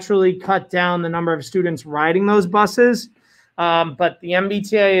will naturally cut down the number of students riding those buses. But the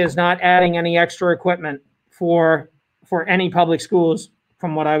MBTA is not adding any extra equipment for any public schools,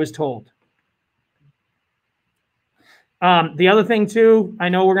 from what I was told. The other thing too, I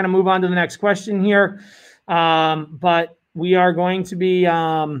know we're going to move on to the next question here, but we are going to be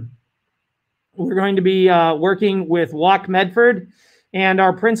working with Walk Medford, and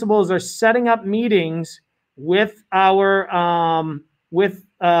our principals are setting up meetings with our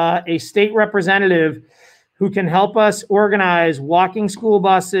a state representative who can help us organize walking school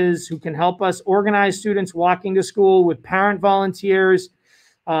buses, who can help us organize students walking to school with parent volunteers,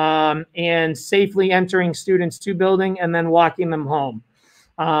 and safely entering students to building and then walking them home.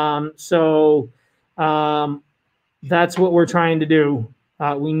 That's what we're trying to do.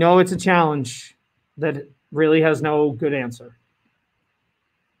 We know it's a challenge that really has no good answer.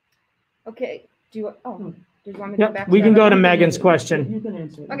 Okay. Do you want me to go back? We can go to Megan's question. You can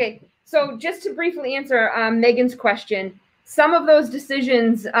answer it. Okay. So just to briefly answer Megan's question, some of those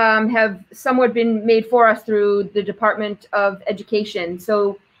decisions have somewhat been made for us through the Department of Education.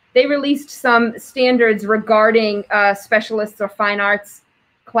 So they released some standards regarding specialists or fine arts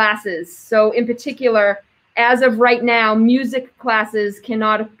classes. So in particular, as of right now, music classes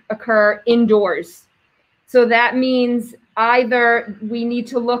cannot occur indoors. So that means either we need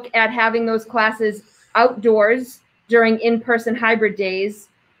to look at having those classes outdoors during in-person hybrid days,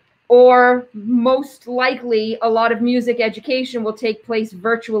 or most likely a lot of music education will take place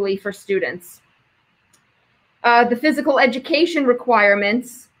virtually for students. The physical education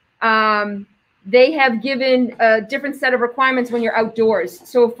requirements, they have given a different set of requirements when you're outdoors.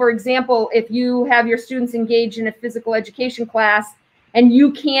 So for example, if you have your students engaged in a physical education class and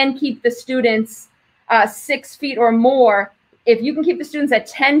you can keep the students 6 feet or more, if you can keep the students at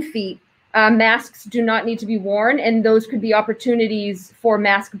 10 feet, masks do not need to be worn, and those could be opportunities for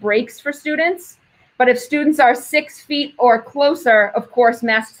mask breaks for students. But if students are 6 feet or closer, of course,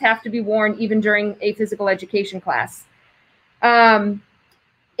 masks have to be worn even during a physical education class.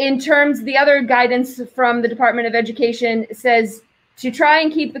 In terms, the other guidance from the Department of Education says to try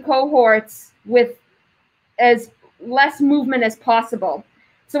and keep the cohorts with as less movement as possible.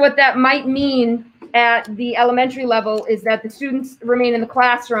 So what that might mean at the elementary level is that the students remain in the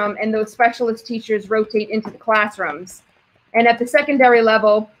classroom and those specialist teachers rotate into the classrooms. And at the secondary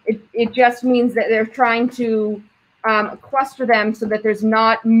level, it just means that they're trying to cluster them so that there's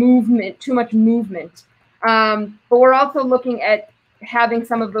not too much movement. But we're also looking at having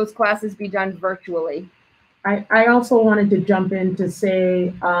some of those classes be done virtually. I also wanted to jump in to say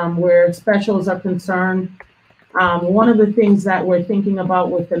where specials are concerned, one of the things that we're thinking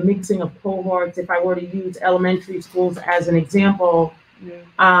about with the mixing of cohorts, if I were to use elementary schools as an example,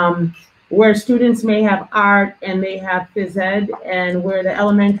 where students may have art and they have phys ed, and where the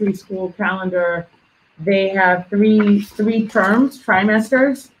elementary school calendar, they have three terms,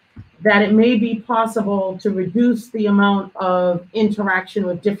 trimesters, that it may be possible to reduce the amount of interaction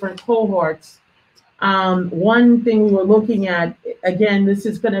with different cohorts. One thing we were looking at, again, this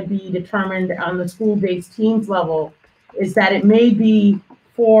is going to be determined on the school-based teams level, is that it may be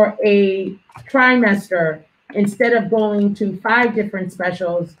for a trimester, instead of going to 5 different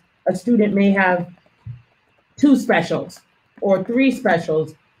specials, a student may have 2 specials or 3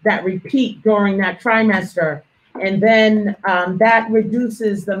 specials that repeat during that trimester. And then that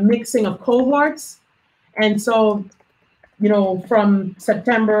reduces the mixing of cohorts. And so, you know, from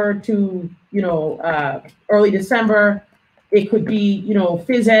September to, you know, early December, it could be, you know,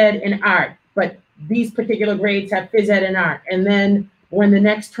 phys ed and art, but these particular grades have phys ed and art. And then when the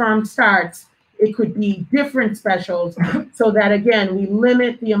next term starts, it could be different specials, so that, again, we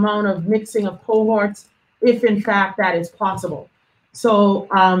limit the amount of mixing of cohorts if in fact that is possible. So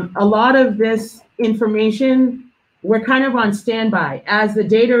a lot of this information, we're kind of on standby as the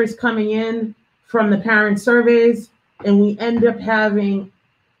data is coming in from the parent surveys, and we end up having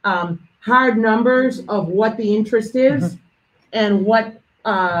hard numbers of what the interest is and what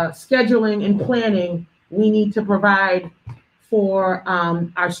scheduling and planning we need to provide for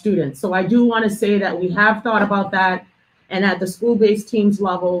our students. So I do want to say that we have thought about that, and at the school-based teams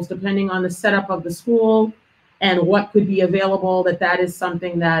levels, depending on the setup of the school and what could be available, that is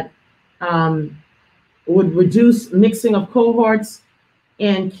something that would reduce mixing of cohorts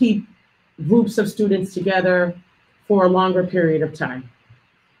and keep groups of students together for a longer period of time.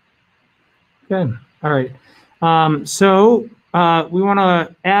 Okay, all right. So we want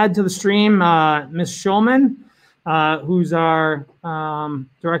to add to the stream Ms. Schulman, who's our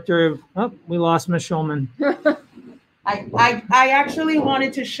director of, oh, we lost Ms. Schulman. I actually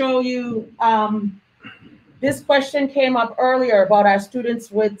wanted to show you, this question came up earlier about our students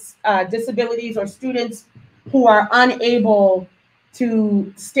with disabilities or students who are unable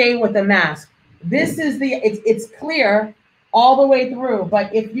to stay with the mask. This is it's clear all the way through,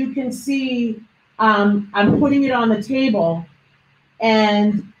 but if you can see, I'm putting it on the table,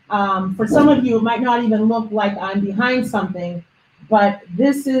 and for some of you, it might not even look like I'm behind something, but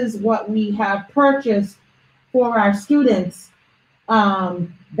this is what we have purchased for our students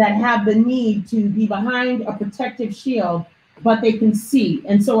that have the need to be behind a protective shield, but they can see.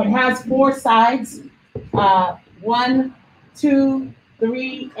 And so it has 4 sides, 1, 2,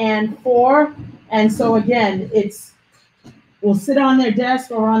 3, and 4. And so again, will sit on their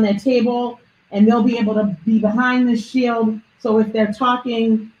desk or on their table, and they'll be able to be behind the shield. So if they're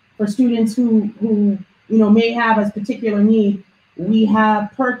talking for students who you know may have a particular need, we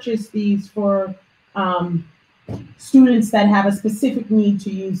have purchased these for students that have a specific need to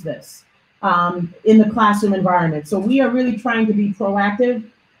use this in the classroom environment. So we are really trying to be proactive,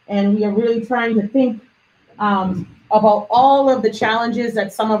 and we are really trying to think about all of the challenges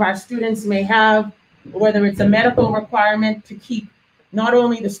that some of our students may have, whether it's a medical requirement to keep not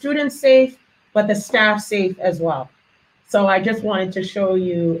only the students safe, but the staff safe as well. So I just wanted to show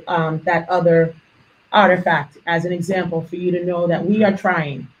you that other artifact as an example for you to know that we are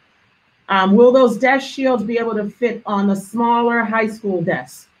trying. Will those desk shields be able to fit on the smaller high school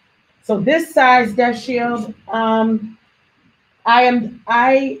desks? So this size desk shield,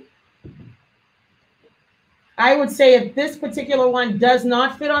 I would say if this particular one does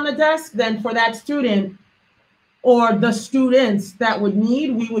not fit on the desk, then for that student or the students that would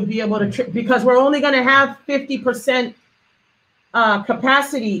need, we would be able to, because we're only going to have 50%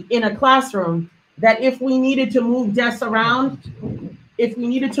 capacity in a classroom, that if we needed to move desks around, if we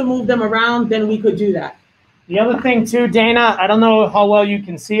needed to move them around, then we could do that. The other thing too, Dana, I don't know how well you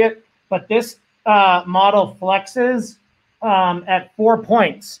can see it, but this model flexes at 4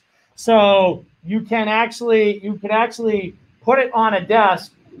 points. So you could actually put it on a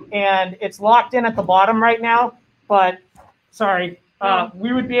desk, and it's locked in at the bottom right now, but sorry,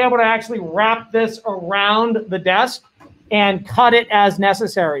 we would be able to actually wrap this around the desk and cut it as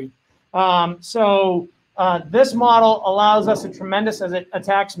necessary. So This model allows us a tremendous, as it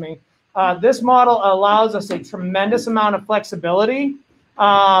attacks me, this model allows us a tremendous amount of flexibility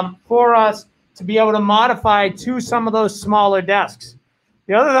for us to be able to modify to some of those smaller desks.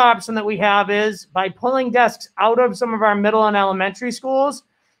 The other option that we have is by pulling desks out of some of our middle and elementary schools,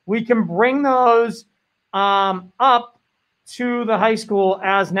 we can bring those up to the high school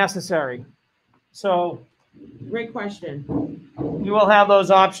as necessary. So Great question. you will have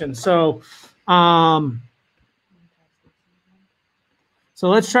those options. So so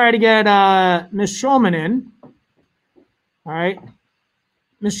let's try to get Ms. Schulman in. All right.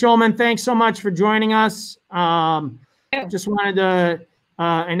 Ms. Schulman, thanks so much for joining us. Just wanted to,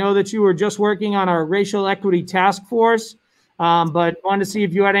 I know that you were just working on our racial equity task force, but wanted to see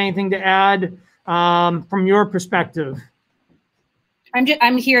if you had anything to add from your perspective.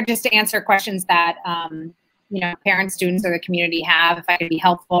 I'm here just to answer questions that parents, students, or the community have, if I could be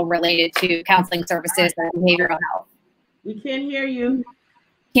helpful related to counseling services or behavioral health. We can't hear you.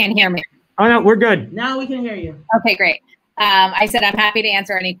 Can't hear me. Oh, no, we're good. Now we can hear you. Okay, great. I said I'm happy to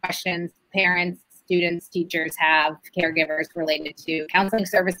answer any questions parents, students, teachers have, caregivers related to counseling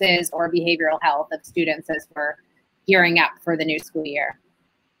services or behavioral health of students as we're gearing up for the new school year.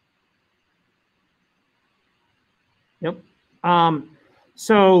 Yep.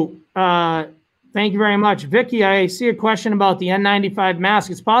 Thank you very much. Vicki, I see a question about the N95 mask.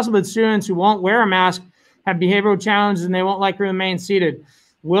 It's possible that students who won't wear a mask have behavioral challenges and they won't likely remain seated.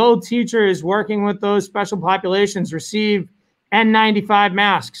 Will teachers working with those special populations receive N95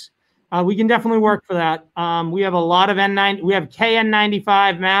 masks? We can definitely work for that. We have a lot of we have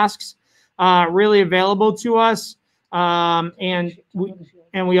KN95 masks really available to us. And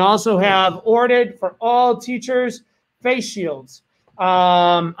we also have ordered for all teachers face shields.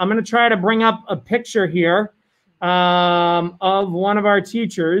 I'm going to try to bring up a picture here of one of our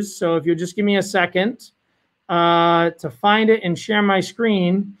teachers. So if you'll just give me a second to find it and share my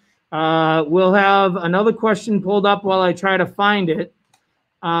screen, we'll have another question pulled up while I try to find it.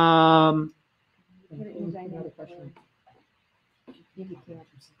 Okay.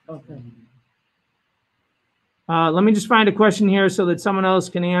 Let me just find a question here so that someone else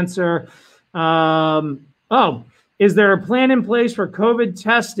can answer. Is there a plan in place for COVID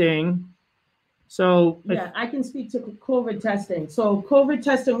testing? So yeah, I can speak to COVID testing. So COVID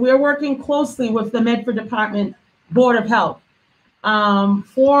testing, we're working closely with the Medford Department Board of Health.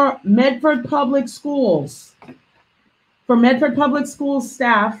 For Medford Public Schools,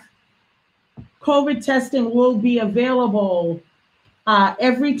 staff, COVID testing will be available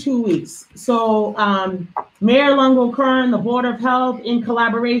every 2 weeks. So Mayor Lungo-Curran, the Board of Health, in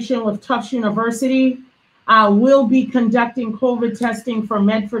collaboration with Tufts University, will be conducting COVID testing for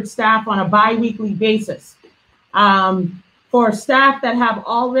Medford staff on a bi-weekly basis. For staff that have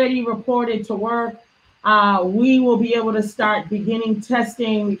already reported to work, we will be able to start beginning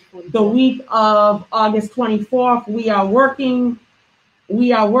testing the week of August 24th. We are working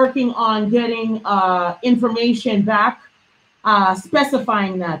on getting information back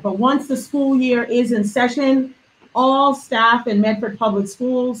specifying that. But once the school year is in session, all staff in Medford Public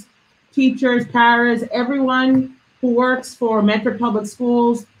Schools, teachers, paras, everyone who works for Medford Public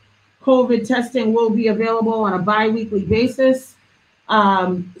Schools, COVID testing will be available on a bi-weekly basis.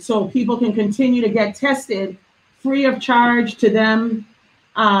 So people can continue to get tested free of charge to them.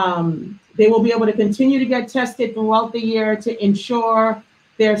 They will be able to continue to get tested throughout the year to ensure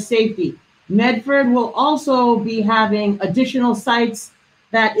their safety. Medford will also be having additional sites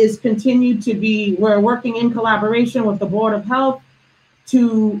that is continued to be, we're working in collaboration with the Board of Health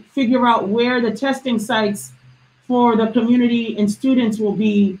to figure out where the testing sites for the community and students will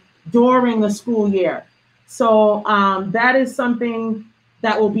be during the school year. So that is something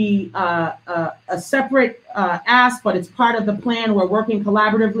that will be a separate ask, but it's part of the plan. We're working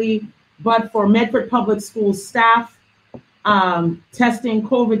collaboratively. But for Medford Public Schools staff,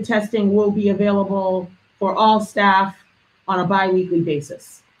 COVID testing will be available for all staff on a bi-weekly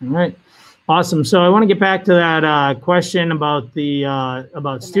basis. All right. Awesome. So I want to get back to that question about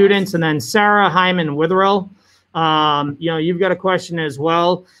the students, and then Sarah Hyman Witherill. You've got a question as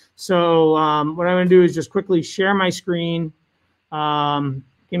well. So what I'm going to do is just quickly share my screen.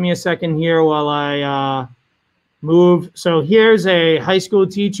 Give me a second here while I move. So here's a high school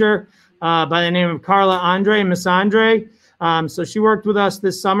teacher by the name of Carla Andre, Miss Andre. So she worked with us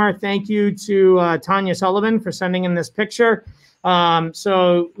this summer. Thank you to Tanya Sullivan for sending in this picture.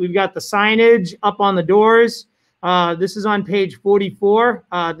 So we've got the signage up on the doors. This is on page 44.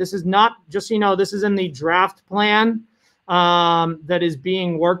 This is not, just so you know, this is in the draft plan that is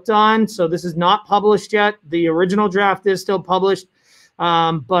being worked on. So this is not published yet. The original draft is still published.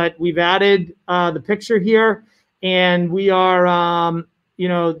 but we've added the picture here, and we are, you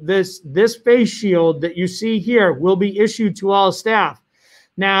know, this face shield that you see here will be issued to all staff.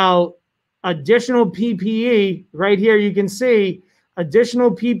 Now, additional PPE, right here you can see, additional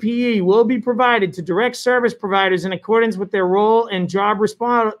PPE will be provided to direct service providers in accordance with their role and job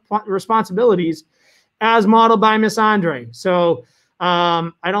responsibilities as modeled by Miss Andre. So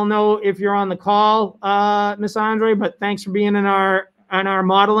I don't know if you're on the call, Miss Andre, but thanks for being in our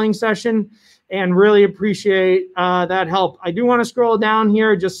modeling session, and really appreciate that help. I do want to scroll down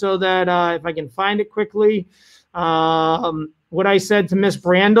here just so that if I can find it quickly, what I said to Miss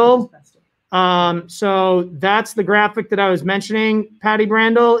Brandel. So that's the graphic that I was mentioning, Patty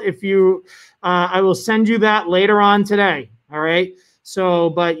Brandel. If you, I will send you that later on today. All right. So,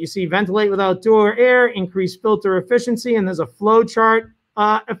 but you see ventilate with outdoor air, increase filter efficiency, and there's a flow chart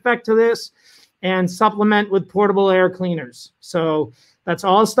effect to this, and supplement with portable air cleaners. So that's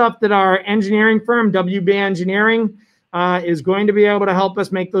all stuff that our engineering firm, WB Engineering, is going to be able to help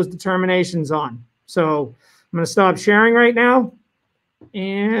us make those determinations on. So I'm going to stop sharing right now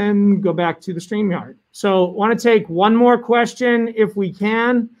and go back to the StreamYard. So want to take one more question if we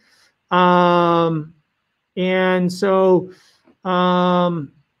can. And so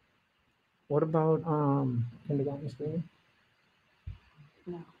what about kindergarten screening?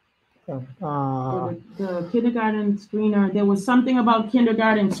 No. Oh, The kindergarten screener, there was something about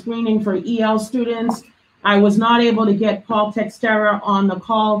kindergarten screening for EL students. I was not able to get Paul Textera on the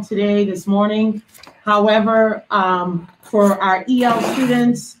call this morning. However, for our EL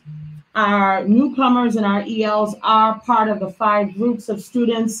students, our newcomers and our ELs are part of the 5 groups of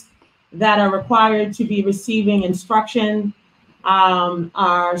students that are required to be receiving instruction.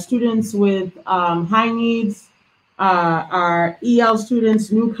 Our students with high needs, our EL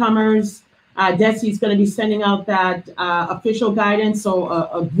students, newcomers, Desi is going to be sending out that official guidance. So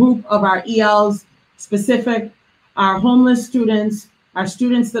a group of our ELs specific, our homeless students, our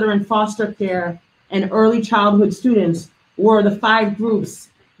students that are in foster care, and early childhood students were the 5 groups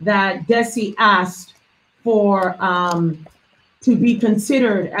that Desi asked for to be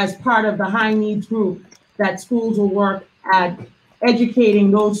considered as part of the high needs group that schools will work at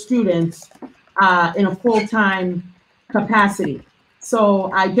educating those students in a full-time capacity.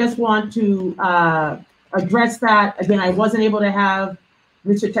 So I just want to address that. Again, I wasn't able to have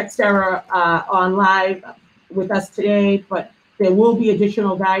Mr. Textera on live with us today, but there will be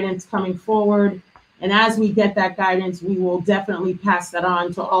additional guidance coming forward. And as we get that guidance, we will definitely pass that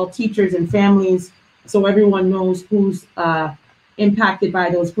on to all teachers and families so everyone knows who's impacted by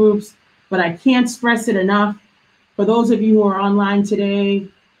those groups. But I can't stress it enough. For those of you who are online today,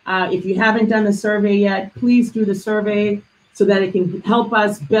 if you haven't done the survey yet, please do the survey so that it can help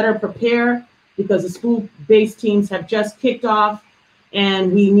us better prepare, because the school-based teams have just kicked off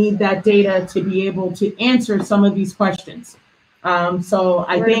and we need that data to be able to answer some of these questions. So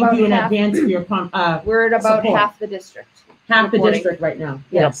I thank you in advance for your we're at about support. half the district. Half reporting. the district right now.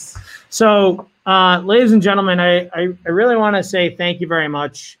 Yes. So, ladies and gentlemen, I really want to say thank you very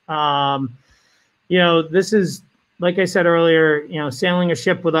much. You know, this is, like I said earlier, you know, sailing a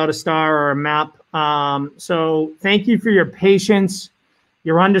ship without a star or a map. So thank you for your patience,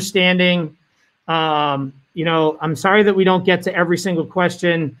 your understanding. You know, I'm sorry that we don't get to every single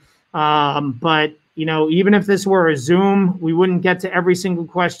question, but, you know, even if this were a Zoom, we wouldn't get to every single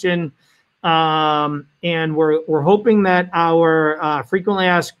question. And we're hoping that our frequently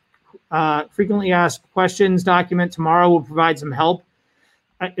asked questions document tomorrow will provide some help.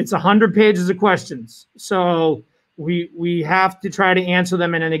 It's 100 pages of questions, so we have to try to answer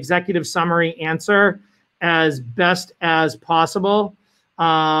them in an executive summary answer as best as possible.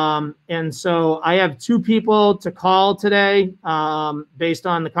 And so I have 2 people to call today based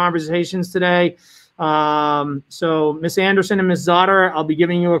on the conversations today. So Ms. Anderson and Ms. Zotter, I'll be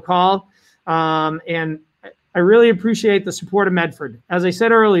giving you a call. And I really appreciate the support of Medford. As I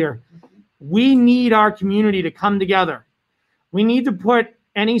said earlier, we need our community to come together. We need to put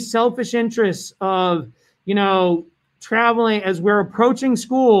any selfish interests of, you know, traveling as we're approaching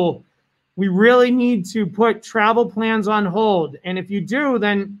school. We really need to put travel plans on hold. And if you do,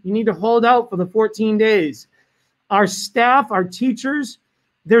 then you need to hold out for the 14 days. Our staff, our teachers,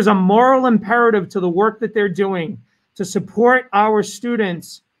 there's a moral imperative to the work that they're doing to support our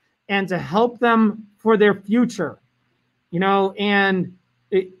students and to help them for their future, you know, and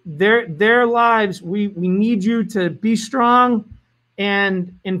their lives, we need you to be strong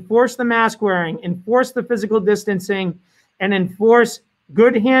and enforce the mask wearing, enforce the physical distancing, and enforce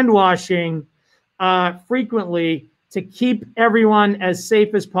good hand washing frequently to keep everyone as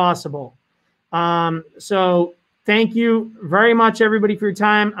safe as possible. So Thank you very much, everybody, for your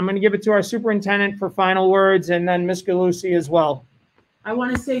time. I'm going to give it to our superintendent for final words, and then Ms. Galusi as well. I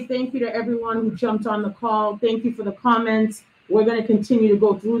want to say thank you to everyone who jumped on the call. Thank you for the comments. We're going to continue to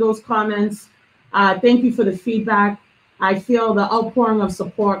go through those comments. Thank you for the feedback. I feel the outpouring of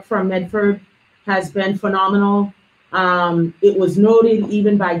support from Medford has been phenomenal. It was noted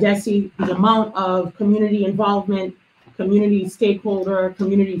even by Desi, the amount of community involvement, community stakeholder,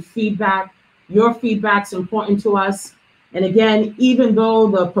 community feedback. Your feedback's important to us. And again, even though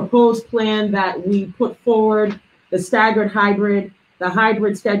the proposed plan that we put forward, the staggered hybrid, the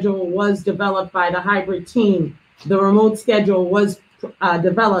hybrid schedule was developed by the hybrid team. The remote schedule was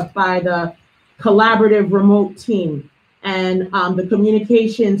developed by the collaborative remote team, and the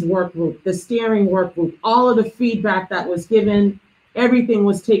communications work group, the steering work group, all of the feedback that was given, everything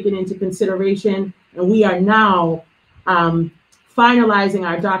was taken into consideration. And we are now finalizing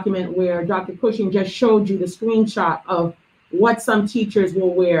our document where Dr. Cushing just showed you the screenshot of what some teachers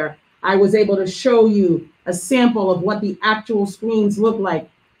will wear. I was able to show you a sample of what the actual screens look like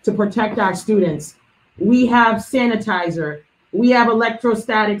to protect our students. We have sanitizer, we have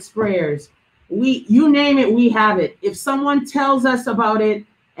electrostatic sprayers, you name it, we have it. If someone tells us about it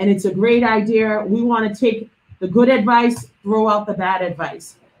and it's a great idea, we want to take the good advice, throw out the bad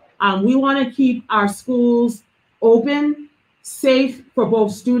advice. We want to keep our schools open, safe for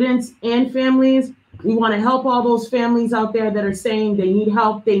both students and families. We want to help all those families out there that are saying they need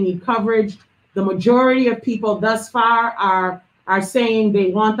help, they need coverage. The majority of people thus far are saying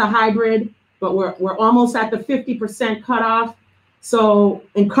they want the hybrid, but we're almost at the 50% cutoff. So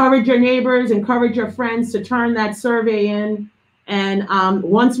encourage your neighbors, encourage your friends to turn that survey in. And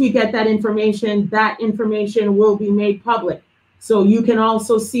once we get that information will be made public. So you can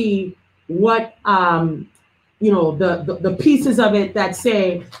also see what, the pieces of it that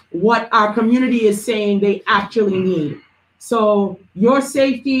say what our community is saying they actually need. So your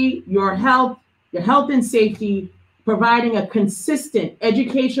safety, your health and safety, providing a consistent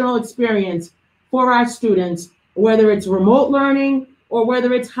educational experience for our students, whether it's remote learning or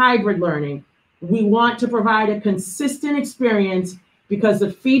whether it's hybrid learning. We want to provide a consistent experience because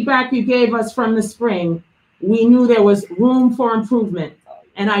the feedback you gave us from the spring, we knew there was room for improvement.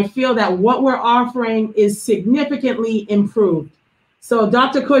 And I feel that what we're offering is significantly improved. So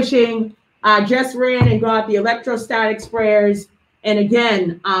Dr. Cushing just ran and got the electrostatic sprayers. And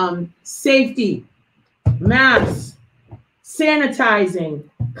again, safety, masks, sanitizing,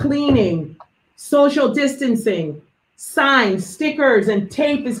 cleaning, social distancing, signs, stickers, and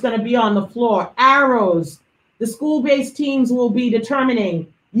tape is going to be on the floor, arrows. The school-based teams will be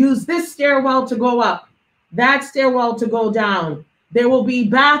determining, use this stairwell to go up, that stairwell to go down. There will be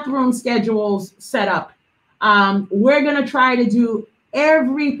bathroom schedules set up. We're going to try to do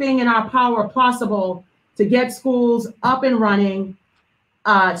everything in our power possible to get schools up and running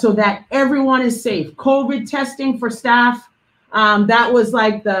so that everyone is safe. COVID testing for staff, that was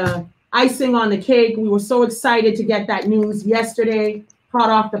like the icing on the cake. We were so excited to get that news yesterday, hot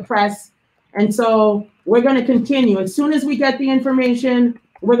off the press. And so we're going to continue. As soon as we get the information,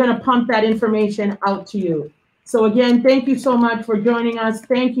 we're going to pump that information out to you. So again, thank you so much for joining us.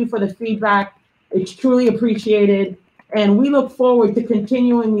 Thank you for the feedback. It's truly appreciated. And we look forward to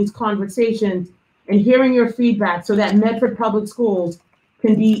continuing these conversations and hearing your feedback so that Medford Public Schools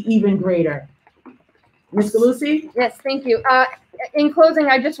can be even greater. Ms. Galusi? Yes, thank you. In closing,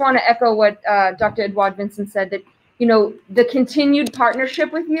 I just want to echo what Dr. Edouard Vincent said, that, the continued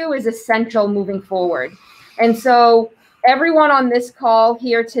partnership with you is essential moving forward. And so everyone on this call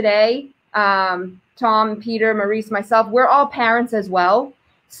here today, Tom, Peter, Maurice, myself, we're all parents as well.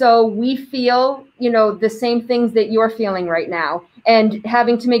 So we feel, the same things that you're feeling right now and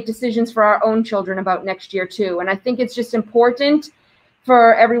having to make decisions for our own children about next year too. And I think it's just important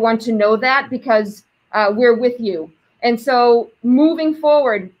for everyone to know that because we're with you. And so moving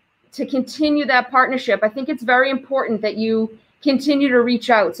forward to continue that partnership, I think it's very important that you continue to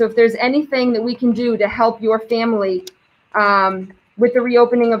reach out. So if there's anything that we can do to help your family with the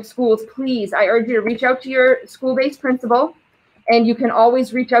reopening of schools, please, I urge you to reach out to your school-based principal, and you can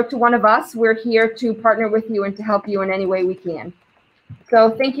always reach out to one of us. We're here to partner with you and to help you in any way we can.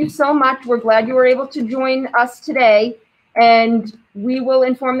 So thank you so much. We're glad you were able to join us today, and we will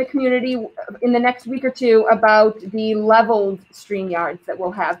inform the community in the next week or two about the leveled StreamYards that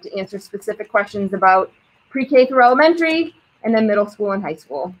we'll have to answer specific questions about pre-K through elementary and then middle school and high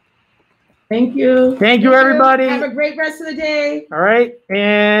school. Thank you. Thank you, everybody. Have a great rest of the day. All right.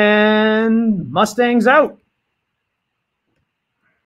 And Mustangs out.